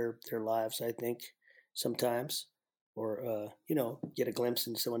their lives, I think, sometimes, or, get a glimpse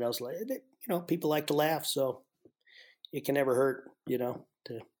into someone else. People like to laugh, so it can never hurt,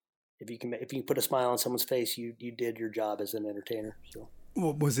 to if you can put a smile on someone's face, you did your job as an entertainer. So,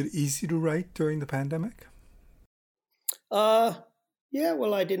 Well, was it easy to write during the pandemic? yeah.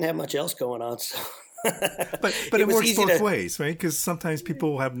 Well, I didn't have much else going on, so. But it works both ways, right? Because sometimes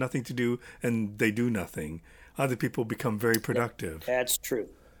people have nothing to do and they do nothing. Other people become very productive. That's true.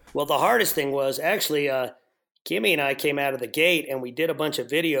 Well, the hardest thing was actually Kimmy and I came out of the gate and we did a bunch of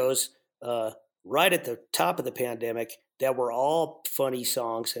videos right at the top of the pandemic that were all funny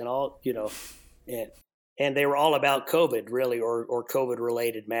songs and all, and they were all about COVID, really, or COVID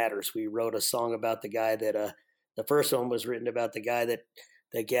related matters. We wrote a song about the guy that the first one was written about the guy that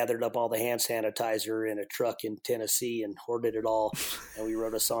gathered up all the hand sanitizer in a truck in Tennessee and hoarded it all. And we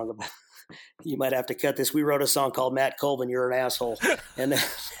wrote a song about, you might have to cut this. We wrote a song called Matt Colvin, You're an Asshole. And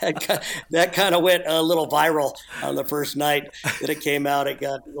that kind of went a little viral on the first night that it came out. It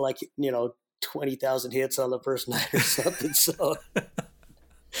got 20,000 hits on the first night or something. So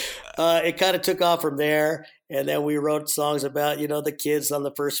it kind of took off from there. And then we wrote songs about, the kids on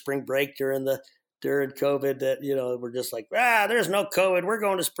the first spring break during COVID that, we're just like, there's no COVID. We're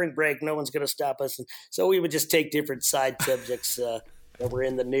going to spring break. No one's going to stop us. And so we would just take different side subjects that were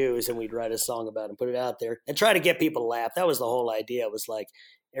in the news and we'd write a song about and put it out there and try to get people to laugh. That was the whole idea. It was like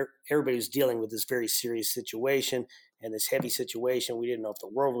everybody was dealing with this very serious situation and this heavy situation. We didn't know if the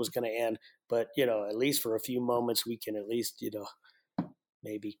world was going to end, but, at least for a few moments, we can at least,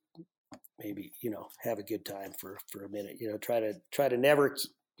 maybe, have a good time for a minute, try to never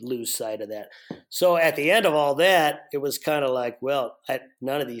lose sight of that. So at the end of all that, it was kind of like, well,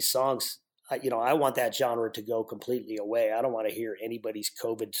 none of these songs, I want that genre to go completely away. I don't want to hear anybody's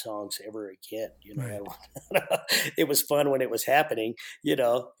COVID songs ever again. Right. It was fun when it was happening,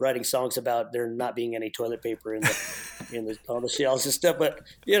 writing songs about there not being any toilet paper on the shelves and stuff. But,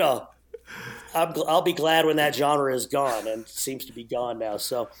 I'll be glad when that genre is gone, and it seems to be gone now.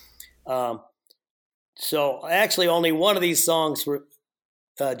 So actually only one of these songs were,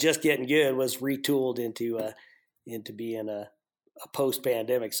 Just Getting Good was retooled into being a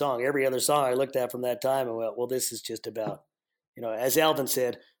post-pandemic song. Every other song I looked at from that time and went, well, this is just about, as Alvin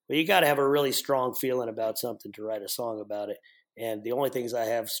said, well, you got to have a really strong feeling about something to write a song about it. And the only things I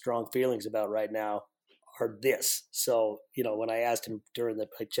have strong feelings about right now are this. So, when I asked him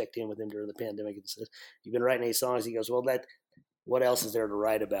I checked in with him during the pandemic and said, "You've been writing any songs?" He goes, "Well, what else is there to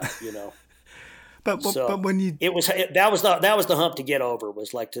write about?" But when you that was the hump to get over,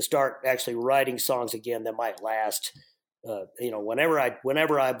 was like to start actually writing songs again that might last. Whenever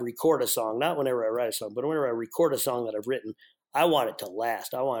I record a song, not whenever I write a song, but whenever I record a song that I've written, I want it to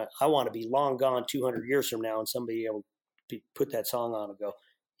last. I want to be long gone 200 years from now, and somebody will put that song on and go,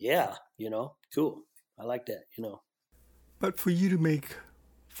 yeah, cool. I like that, But for you to make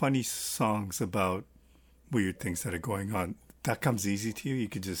funny songs about weird things that are going on, that comes easy to you? You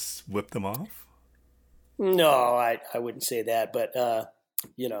could just whip them off? No, I wouldn't say that. But,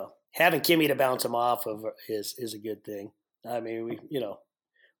 having Kimmy to bounce them off of is a good thing. I mean,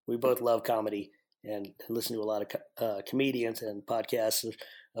 we both love comedy and listen to a lot of comedians and podcasts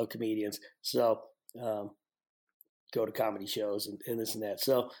of comedians. So go to comedy shows and this and that.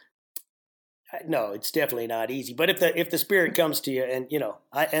 So no, it's definitely not easy. But if the spirit comes to you,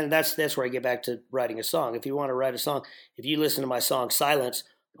 and that's where I get back to writing a song. If you want to write a song, if you listen to my song "Silence"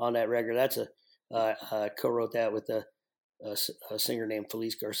 on that record, that's I co-wrote that with a singer named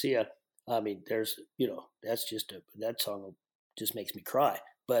Felice Garcia. I mean, there's that's that song just makes me cry.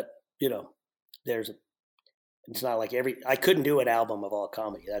 But it's not like I couldn't do an album of all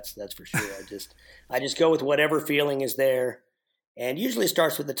comedy. That's for sure. I just go with whatever feeling is there, and usually it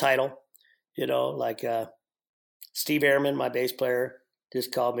starts with the title. Like Steve Ehrman, my bass player,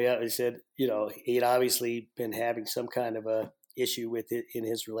 just called me up and said, he'd obviously been having some kind of a issue with it in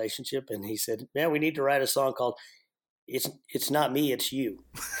his relationship. And he said, man, we need to write a song called It's Not Me, It's You.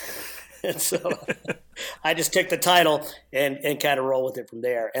 And so I just took the title and kind of roll with it from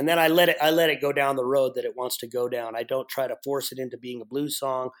there. And then I let it go down the road that it wants to go down. I don't try to force it into being a blues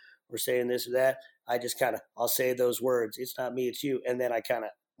song or saying this or that. I just I'll say those words, it's not me, it's you. And then I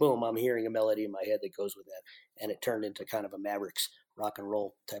boom, I'm hearing a melody in my head that goes with that. And it turned into kind of a Mavericks rock and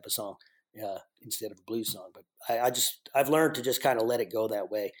roll type of song instead of a blues song. But I've learned to just kind of let it go that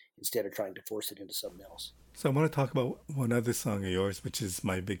way instead of trying to force it into something else. So I want to talk about one other song of yours, which is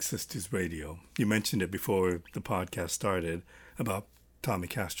My Big Sister's Radio. You mentioned it before the podcast started about Tommy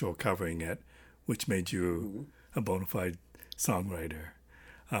Castro covering it, which made you a bona fide songwriter.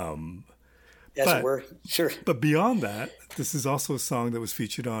 Yes, we're sure. But beyond that, this is also a song that was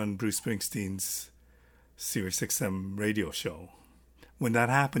featured on Bruce Springsteen's Sirius XM radio show. When that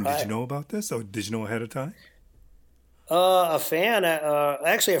happened, did you know about this, or did you know ahead of time? A fan,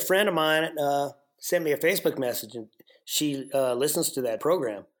 actually a friend of mine, sent me a Facebook message, and she listens to that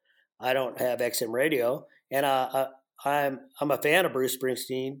program. I don't have XM radio, and I'm a fan of Bruce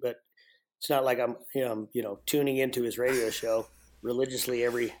Springsteen, but it's not like I'm tuning into his radio show religiously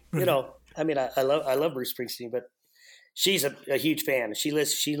every I mean I love Bruce Springsteen, but she's a huge fan. She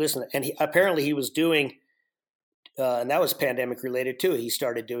listened, and apparently he was doing, and that was pandemic related too. He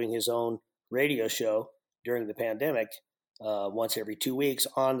started doing his own radio show during the pandemic, once every 2 weeks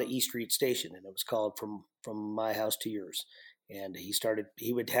on the E Street station, and it was called From My House to Yours. And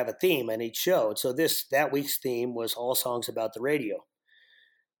he would have a theme in each show. And so that week's theme was all songs about the radio.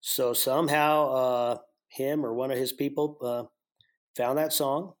 So somehow him or one of his people found that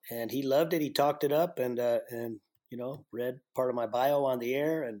song, and he loved it. He talked it up, and read part of my bio on the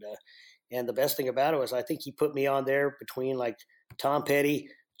air. And the best thing about it was, I think he put me on there between like Tom Petty,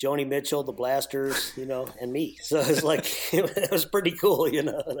 Joni Mitchell, the Blasters, and me. So it was like, it was pretty cool,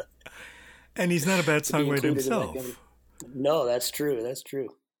 And he's not a bad songwriter himself. No, that's true. That's true.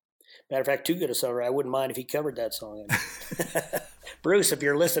 Matter of fact, too good a songwriter. I wouldn't mind if he covered that song. Bruce, if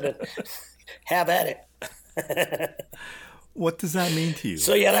you're listening, have at it. What does that mean to you?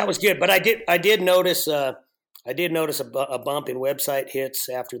 So yeah, that was good. But I did notice a bump in website hits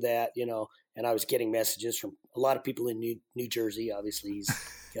after that, and I was getting messages from a lot of people in New Jersey. Obviously, he's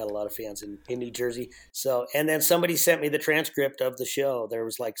got a lot of fans in New Jersey. So, and then somebody sent me the transcript of the show. There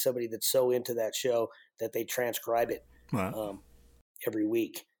was like somebody that's so into that show that they transcribe it. Wow. Every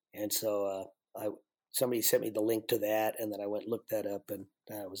week. And so somebody sent me the link to that, and then I went and looked that up, and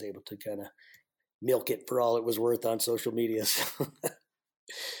I was able to kind of milk it for all it was worth on social media. So.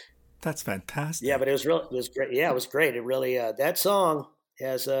 That's fantastic. Yeah, but it was great. Yeah, it was great. It really, that song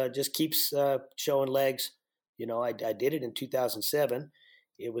has just keeps showing legs. I did it in 2007.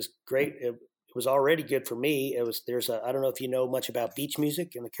 It was great. It was already good for me. I don't know if you know much about beach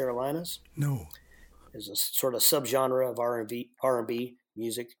music in the Carolinas. No. There's a sort of subgenre of R&B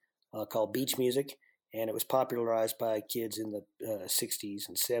music called beach music, and it was popularized by kids in the 60s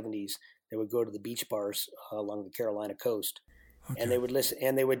and 70s. They would go to the beach bars along the Carolina coast, okay. And they would listen,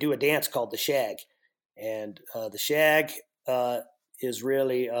 and they would do a dance called the shag. And the shag is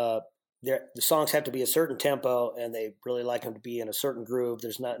really the songs have to be a certain tempo, and they really like them to be in a certain groove.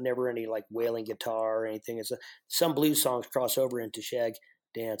 There's never any like wailing guitar or anything. Some blues songs cross over into shag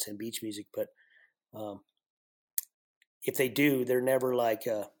dance and beach music, but if they do, they're never like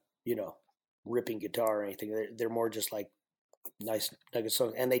ripping guitar or anything. They're more just like nice nugget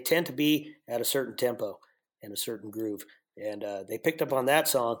songs, and they tend to be at a certain tempo and a certain groove. And they picked up on that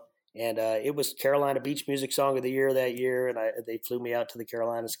song, and it was Carolina Beach Music Song of the Year that year. And they flew me out to the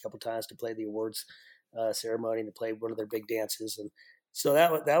Carolinas a couple times to play the awards ceremony and to play one of their big dances, and so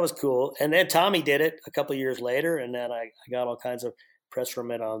that was cool. And then Tommy did it a couple of years later, and then I got all kinds of press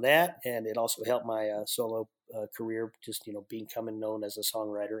from it on that, and it also helped my solo career, just becoming known as a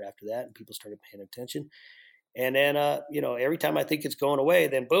songwriter after that, and people started paying attention. And then every time I think it's going away,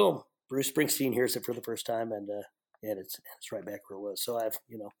 then boom, Bruce Springsteen hears it for the first time, and it's right back where it was. So I've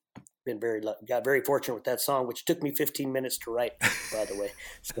been got very fortunate with that song, which took me 15 minutes to write, by the way.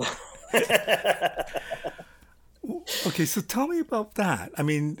 So. Okay, so tell me about that. I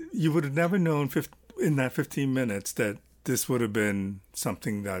mean, you would have never known in that 15 minutes that this would have been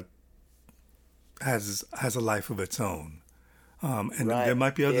something that has a life of its own. And right. There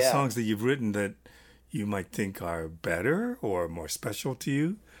might be other songs that you've written that you might think are better or more special to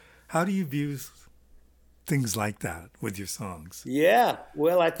you. How do you view things like that with your songs? Yeah,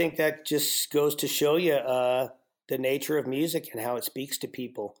 well, I think that just goes to show you the nature of music and how it speaks to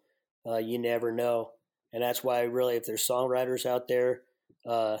people. You never know. And that's why really, if there's songwriters out there,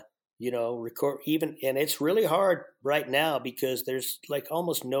 record even, and it's really hard right now because there's like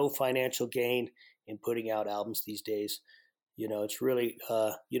almost no financial gain in putting out albums these days. It's really,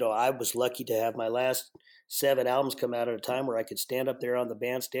 I was lucky to have my last 7 albums come out at a time where I could stand up there on the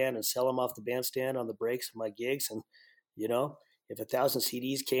bandstand and sell them off the bandstand on the breaks of my gigs. And, if 1,000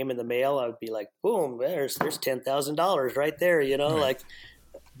 CDs came in the mail, I would be like, boom, there's $10,000 right there, right.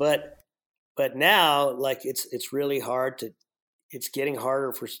 But now, like, it's really hard it's getting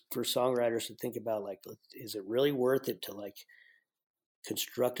harder for songwriters to think about, like, is it really worth it to like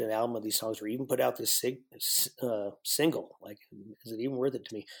construct an album of these songs or even put out this single? Like, is it even worth it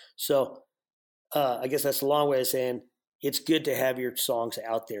to me? So I guess that's a long way of saying it's good to have your songs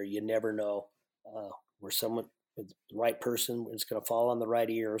out there. You never know where someone with the right person is going to fall on the right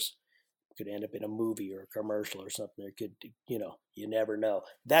ears. It could end up in a movie or a commercial or something. It could, you never know.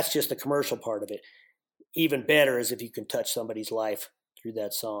 That's just the commercial part of it. Even better is if you can touch somebody's life through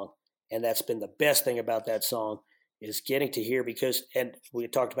that song. And that's been the best thing about that song is getting to hear, because, and we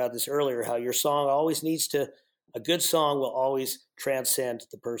talked about this earlier, how your song always needs to, a good song will always transcend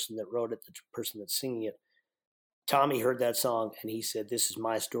the person that wrote it, the person that's singing it. Tommy heard that song and he said, "This is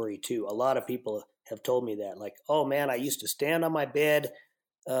my story too." A lot of people have told me that, like, "Oh man, I used to stand on my bed,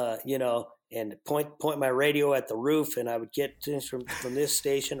 and point my radio at the roof, and I would get things from this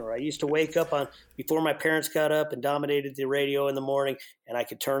station." Or I used to wake up on before my parents got up and dominated the radio in the morning, and I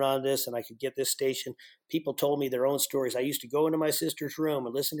could turn on this and I could get this station. People told me their own stories. I used to go into my sister's room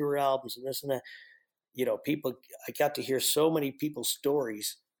and listen to her albums and this and that. People, I got to hear so many people's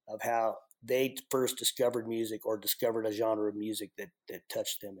stories of how they first discovered music or discovered a genre of music that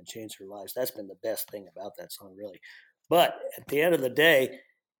touched them and changed their lives. That's been the best thing about that song, really. But at the end of the day,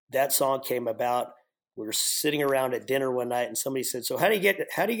 that song came about. We were sitting around at dinner one night and somebody said, "So how do you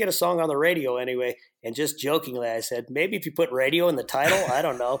get a song on the radio anyway?" And just jokingly, I said, "Maybe if you put radio in the title." I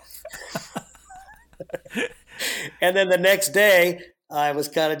don't know. And then the next day, I was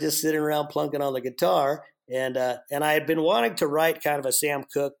kind of just sitting around plunking on the guitar, and I had been wanting to write kind of a Sam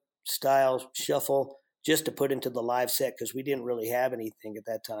Cooke style shuffle just to put into the live set, because we didn't really have anything at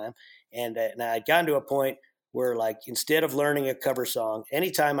that time. And I had gotten to a point where, like, instead of learning a cover song,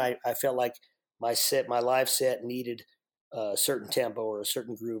 anytime I felt like my live set needed a certain tempo or a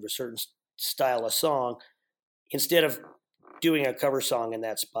certain groove, a certain style of song, instead of doing a cover song in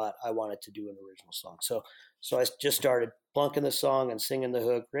that spot, I wanted to do an original song. So I just started plunking the song and singing the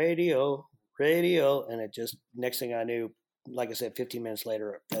hook, "Radio, radio," and it just, next thing I knew, like I said, 15 minutes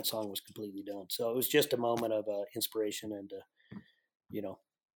later, that song was completely done. So it was just a moment of inspiration and,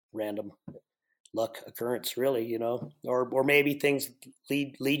 random luck occurrence, really, or maybe things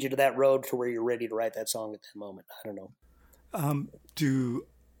lead you to that road to where you're ready to write that song at that moment. I don't know. Do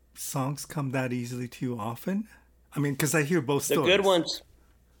songs come that easily to you often? I mean, because I hear both stories.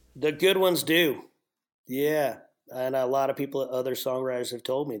 The good ones do. Yeah. And a lot of people, other songwriters have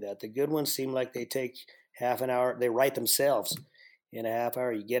told me that. The good ones seem like they take half an hour. They write themselves in a half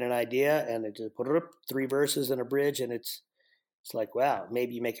hour. You get an idea and they just put it up, 3 verses and a bridge, and it's like, wow,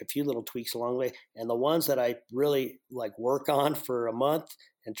 maybe you make a few little tweaks along the way. And the ones that I really like work on for a month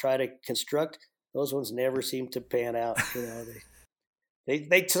and try to construct, those ones never seem to pan out.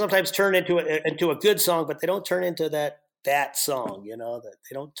 They sometimes turn into a good song, but they don't turn into that song, that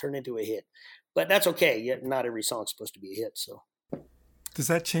they don't turn into a hit. But that's okay. Yet not every song's supposed to be a hit. So, does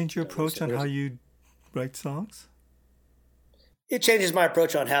that change your approach on how you write songs? It changes my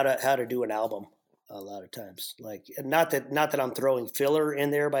approach on how to do an album a lot of times. Like, not that I'm throwing filler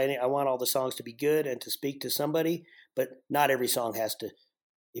in there by any. I want all the songs to be good and to speak to somebody, but not every song has to.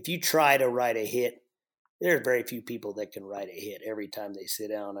 If you try to write a hit, there's very few people that can write a hit every time they sit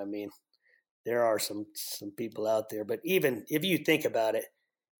down. I mean, there are some people out there, but even if you think about it,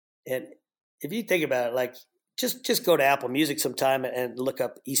 like, just go to Apple Music sometime and look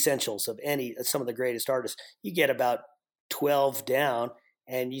up essentials of some of the greatest artists. You get about 12 down,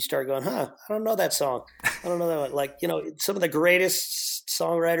 and you start going, I don't know that song. I don't know that one. Like, some of the greatest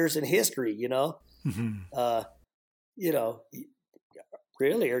songwriters in history, Mm-hmm.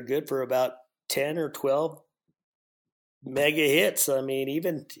 Really are good for about 10 or 12 mega hits. I mean,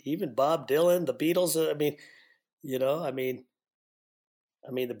 even Bob Dylan, the Beatles. The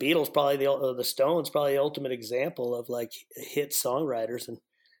Beatles, probably the Stones, probably the ultimate example of like hit songwriters. And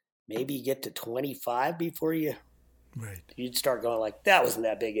maybe you get to 25 before you'd start going like, that wasn't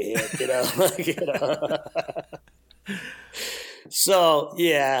that big a hit, So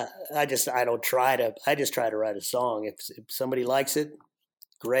yeah, I just try to write a song. If somebody likes it,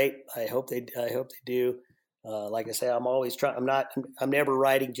 great. I hope they do. Like I say, I'm always trying. I'm never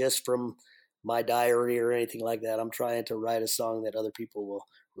writing just from my diary or anything like that. I'm trying to write a song that other people will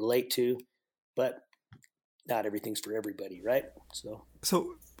relate to, but not everything's for everybody, right? So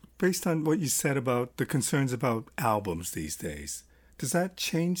based on what you said about the concerns about albums these days, does that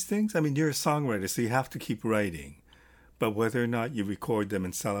change things? I mean, you're a songwriter, so you have to keep writing, but whether or not you record them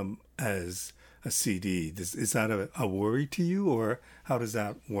and sell them as a CD, is that a worry to you, or how does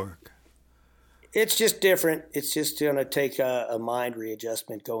that work? It's just different. It's just going to take a mind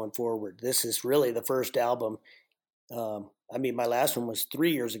readjustment going forward. This is really the first album. My last one was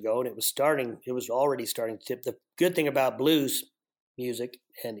 3 years ago, and it was already starting to tip. The good thing about blues music,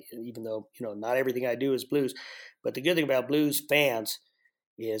 and even though, not everything I do is blues, but the good thing about blues fans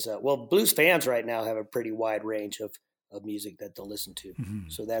is, blues fans right now have a pretty wide range of music that they'll listen to. Mm-hmm.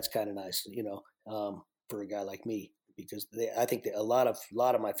 So that's kind of nice, for a guy like me, because I think that a lot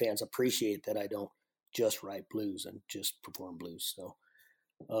of my fans appreciate that I don't just write blues and just perform blues. So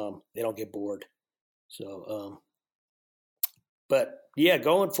they don't get bored. So, but yeah,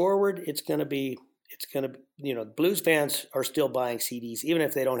 going forward, it's going to be it's going to, blues fans are still buying CDs, even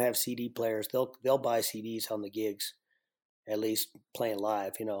if they don't have CD players. They'll buy CDs on the gigs, at least playing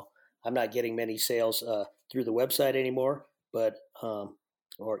live. I'm not getting many sales through the website anymore, but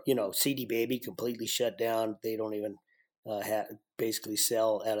CD Baby completely shut down. They don't even basically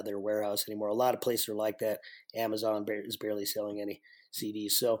sell out of their warehouse anymore. A lot of places are like that. Amazon is barely selling any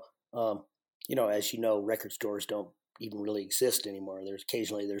CDs. So, as record stores don't even really exist anymore.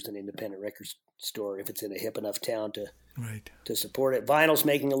 Occasionally there's an independent record store if it's in a hip enough town to support it. Vinyl's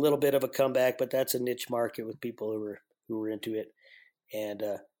making a little bit of a comeback, but that's a niche market with people who are into it. And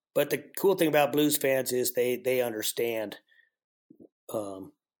but the cool thing about blues fans is they understand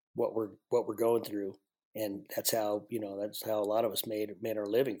what we're going through, and that's how a lot of us made our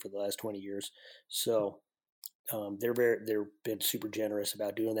living for the last 20 years. So they've been super generous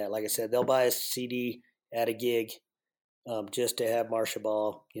about doing that. Like I said, they'll buy a CD at a gig just to have Marsha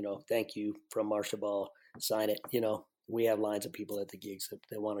Ball, thank you from Marsha Ball, sign it. We have lines of people at the gigs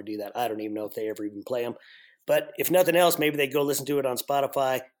that want to do that. I don't even know if they ever even play them. But if nothing else, maybe they go listen to it on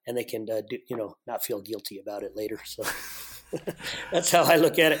Spotify and they can, not feel guilty about it later. So that's how I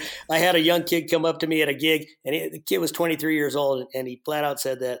look at it. I had a young kid come up to me at a gig, and the kid was 23 years old, and he flat out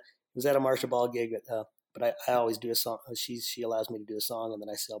said that he was at a Marsha Ball gig. But I always do a song. She allows me to do a song, and then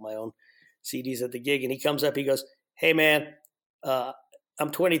I sell my own CDs at the gig. And he comes up, he goes, "Hey, man, I'm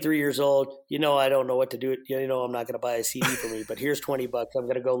 23 years old. I don't know what to do. I'm not going to buy a CD for me, but here's $20. I'm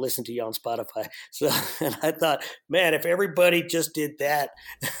going to go listen to you on Spotify." So, and I thought, man, if everybody just did that,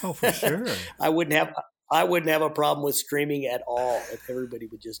 oh, for sure, I wouldn't have a problem with streaming at all if everybody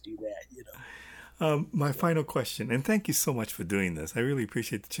would just do that. My final question, and thank you so much for doing this. I really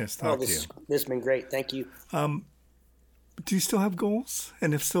appreciate the chance to talk to you. This has been great. Thank you. Do you still have goals?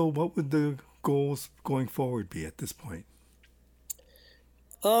 And if so, what would the goals going forward be at this point?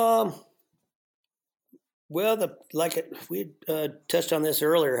 Well, we touched on this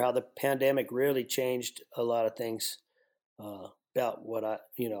earlier, how the pandemic really changed a lot of things about what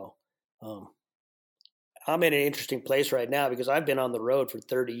I'm in an interesting place right now because I've been on the road for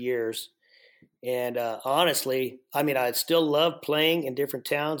 30 years. And honestly, I still love playing in different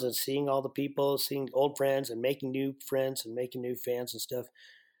towns and seeing all the people, seeing old friends and making new friends and making new fans and stuff.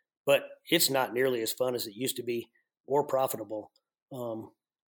 But it's not nearly as fun as it used to be or profitable.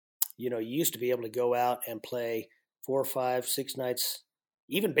 You used to be able to go out and play 4, 5, 6 nights,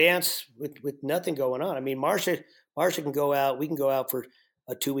 even bands with nothing going on. Marsha can go out. We can go out for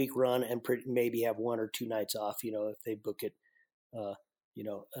a 2-week run and maybe have 1 or 2 nights off, if they book it,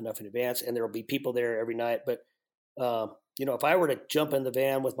 enough in advance. And there will be people there every night. But, if I were to jump in the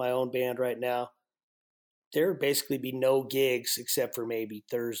van with my own band right now, there would basically be no gigs except for maybe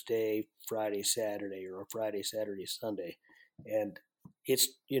Thursday, Friday, Saturday, or a Friday, Saturday, Sunday. And it's,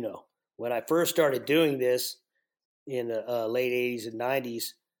 when I first started doing this in the late 80s and 90s,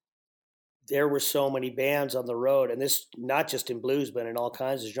 there were so many bands on the road, and this not just in blues, but in all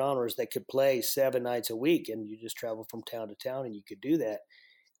kinds of genres that could play 7 nights a week, and you just travel from town to town, and you could do that.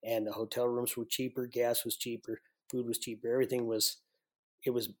 And the hotel rooms were cheaper, gas was cheaper, food was cheaper, everything was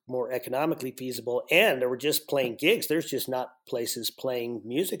more economically feasible, and they were just playing gigs. There's just not places playing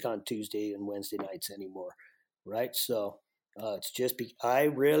music on Tuesday and Wednesday nights anymore, right? So it's just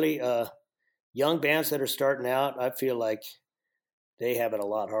young bands that are starting out, I feel like they have it a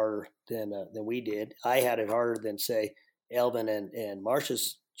lot harder than we did. I had it harder than, say, Elvin and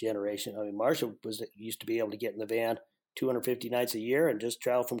Marsha's generation. Marsha used to be able to get in the van 250 nights a year and just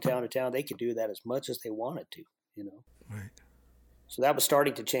travel from town to town. They could do that as much as they wanted to, Right. So that was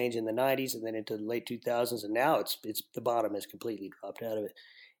starting to change in the 90s and then into the late 2000s, and now it's the bottom has completely dropped out of it.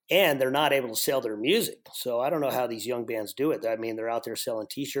 And they're not able to sell their music. So I don't know how these young bands do it. They're out there selling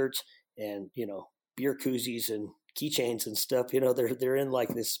T-shirts and, beer koozies and keychains and stuff. They're in like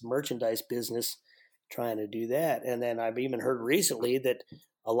this merchandise business trying to do that. And then I've even heard recently that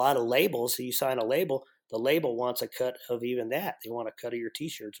a lot of labels, so you sign a label, the label wants a cut of even that. They want a cut of your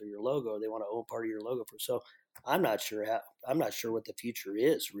T-shirts or your logo. They want to own part of your logo. So I'm not sure what the future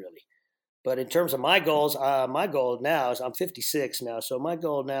is really. But in terms of my goals, my goal now is I'm 56 now. So my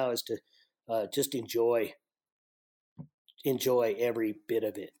goal now is to just enjoy every bit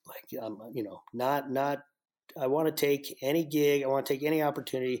of it. Like, I want to take any gig. I want to take any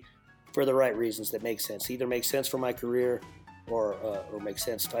opportunity for the right reasons that make sense. Either make sense for my career or make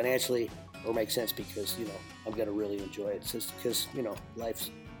sense financially or make sense because, I'm going to really enjoy it. It's just because,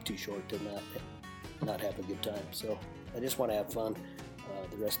 life's too short to not have a good time. So I just want to have fun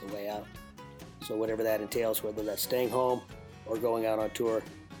the rest of the way out. So whatever that entails, whether that's staying home or going out on tour,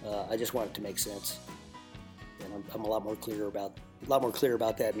 I just want it to make sense. And I'm a lot more clear about lot more clear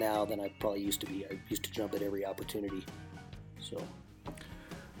about that now than I probably used to be. I used to jump at every opportunity. So.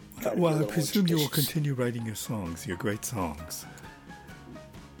 Well, I presume you will continue writing your songs, your great songs.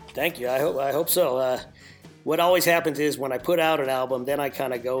 Thank you. I hope so. What always happens is when I put out an album, then I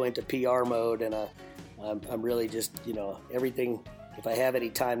kind of go into PR mode, and I'm really just, everything. If I have any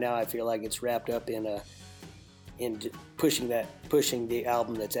time now, I feel like it's wrapped up in pushing the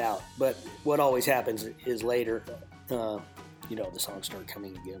album that's out. But what always happens is later, the songs start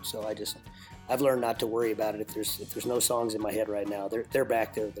coming again. So I've learned not to worry about it. If there's no songs in my head right now, they're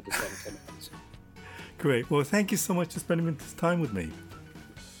back there, but just haven't come out. So. Great. Well, thank you so much for spending this time with me.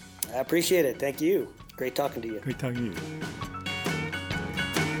 I appreciate it. Thank you. Great talking to you. Great talking to you.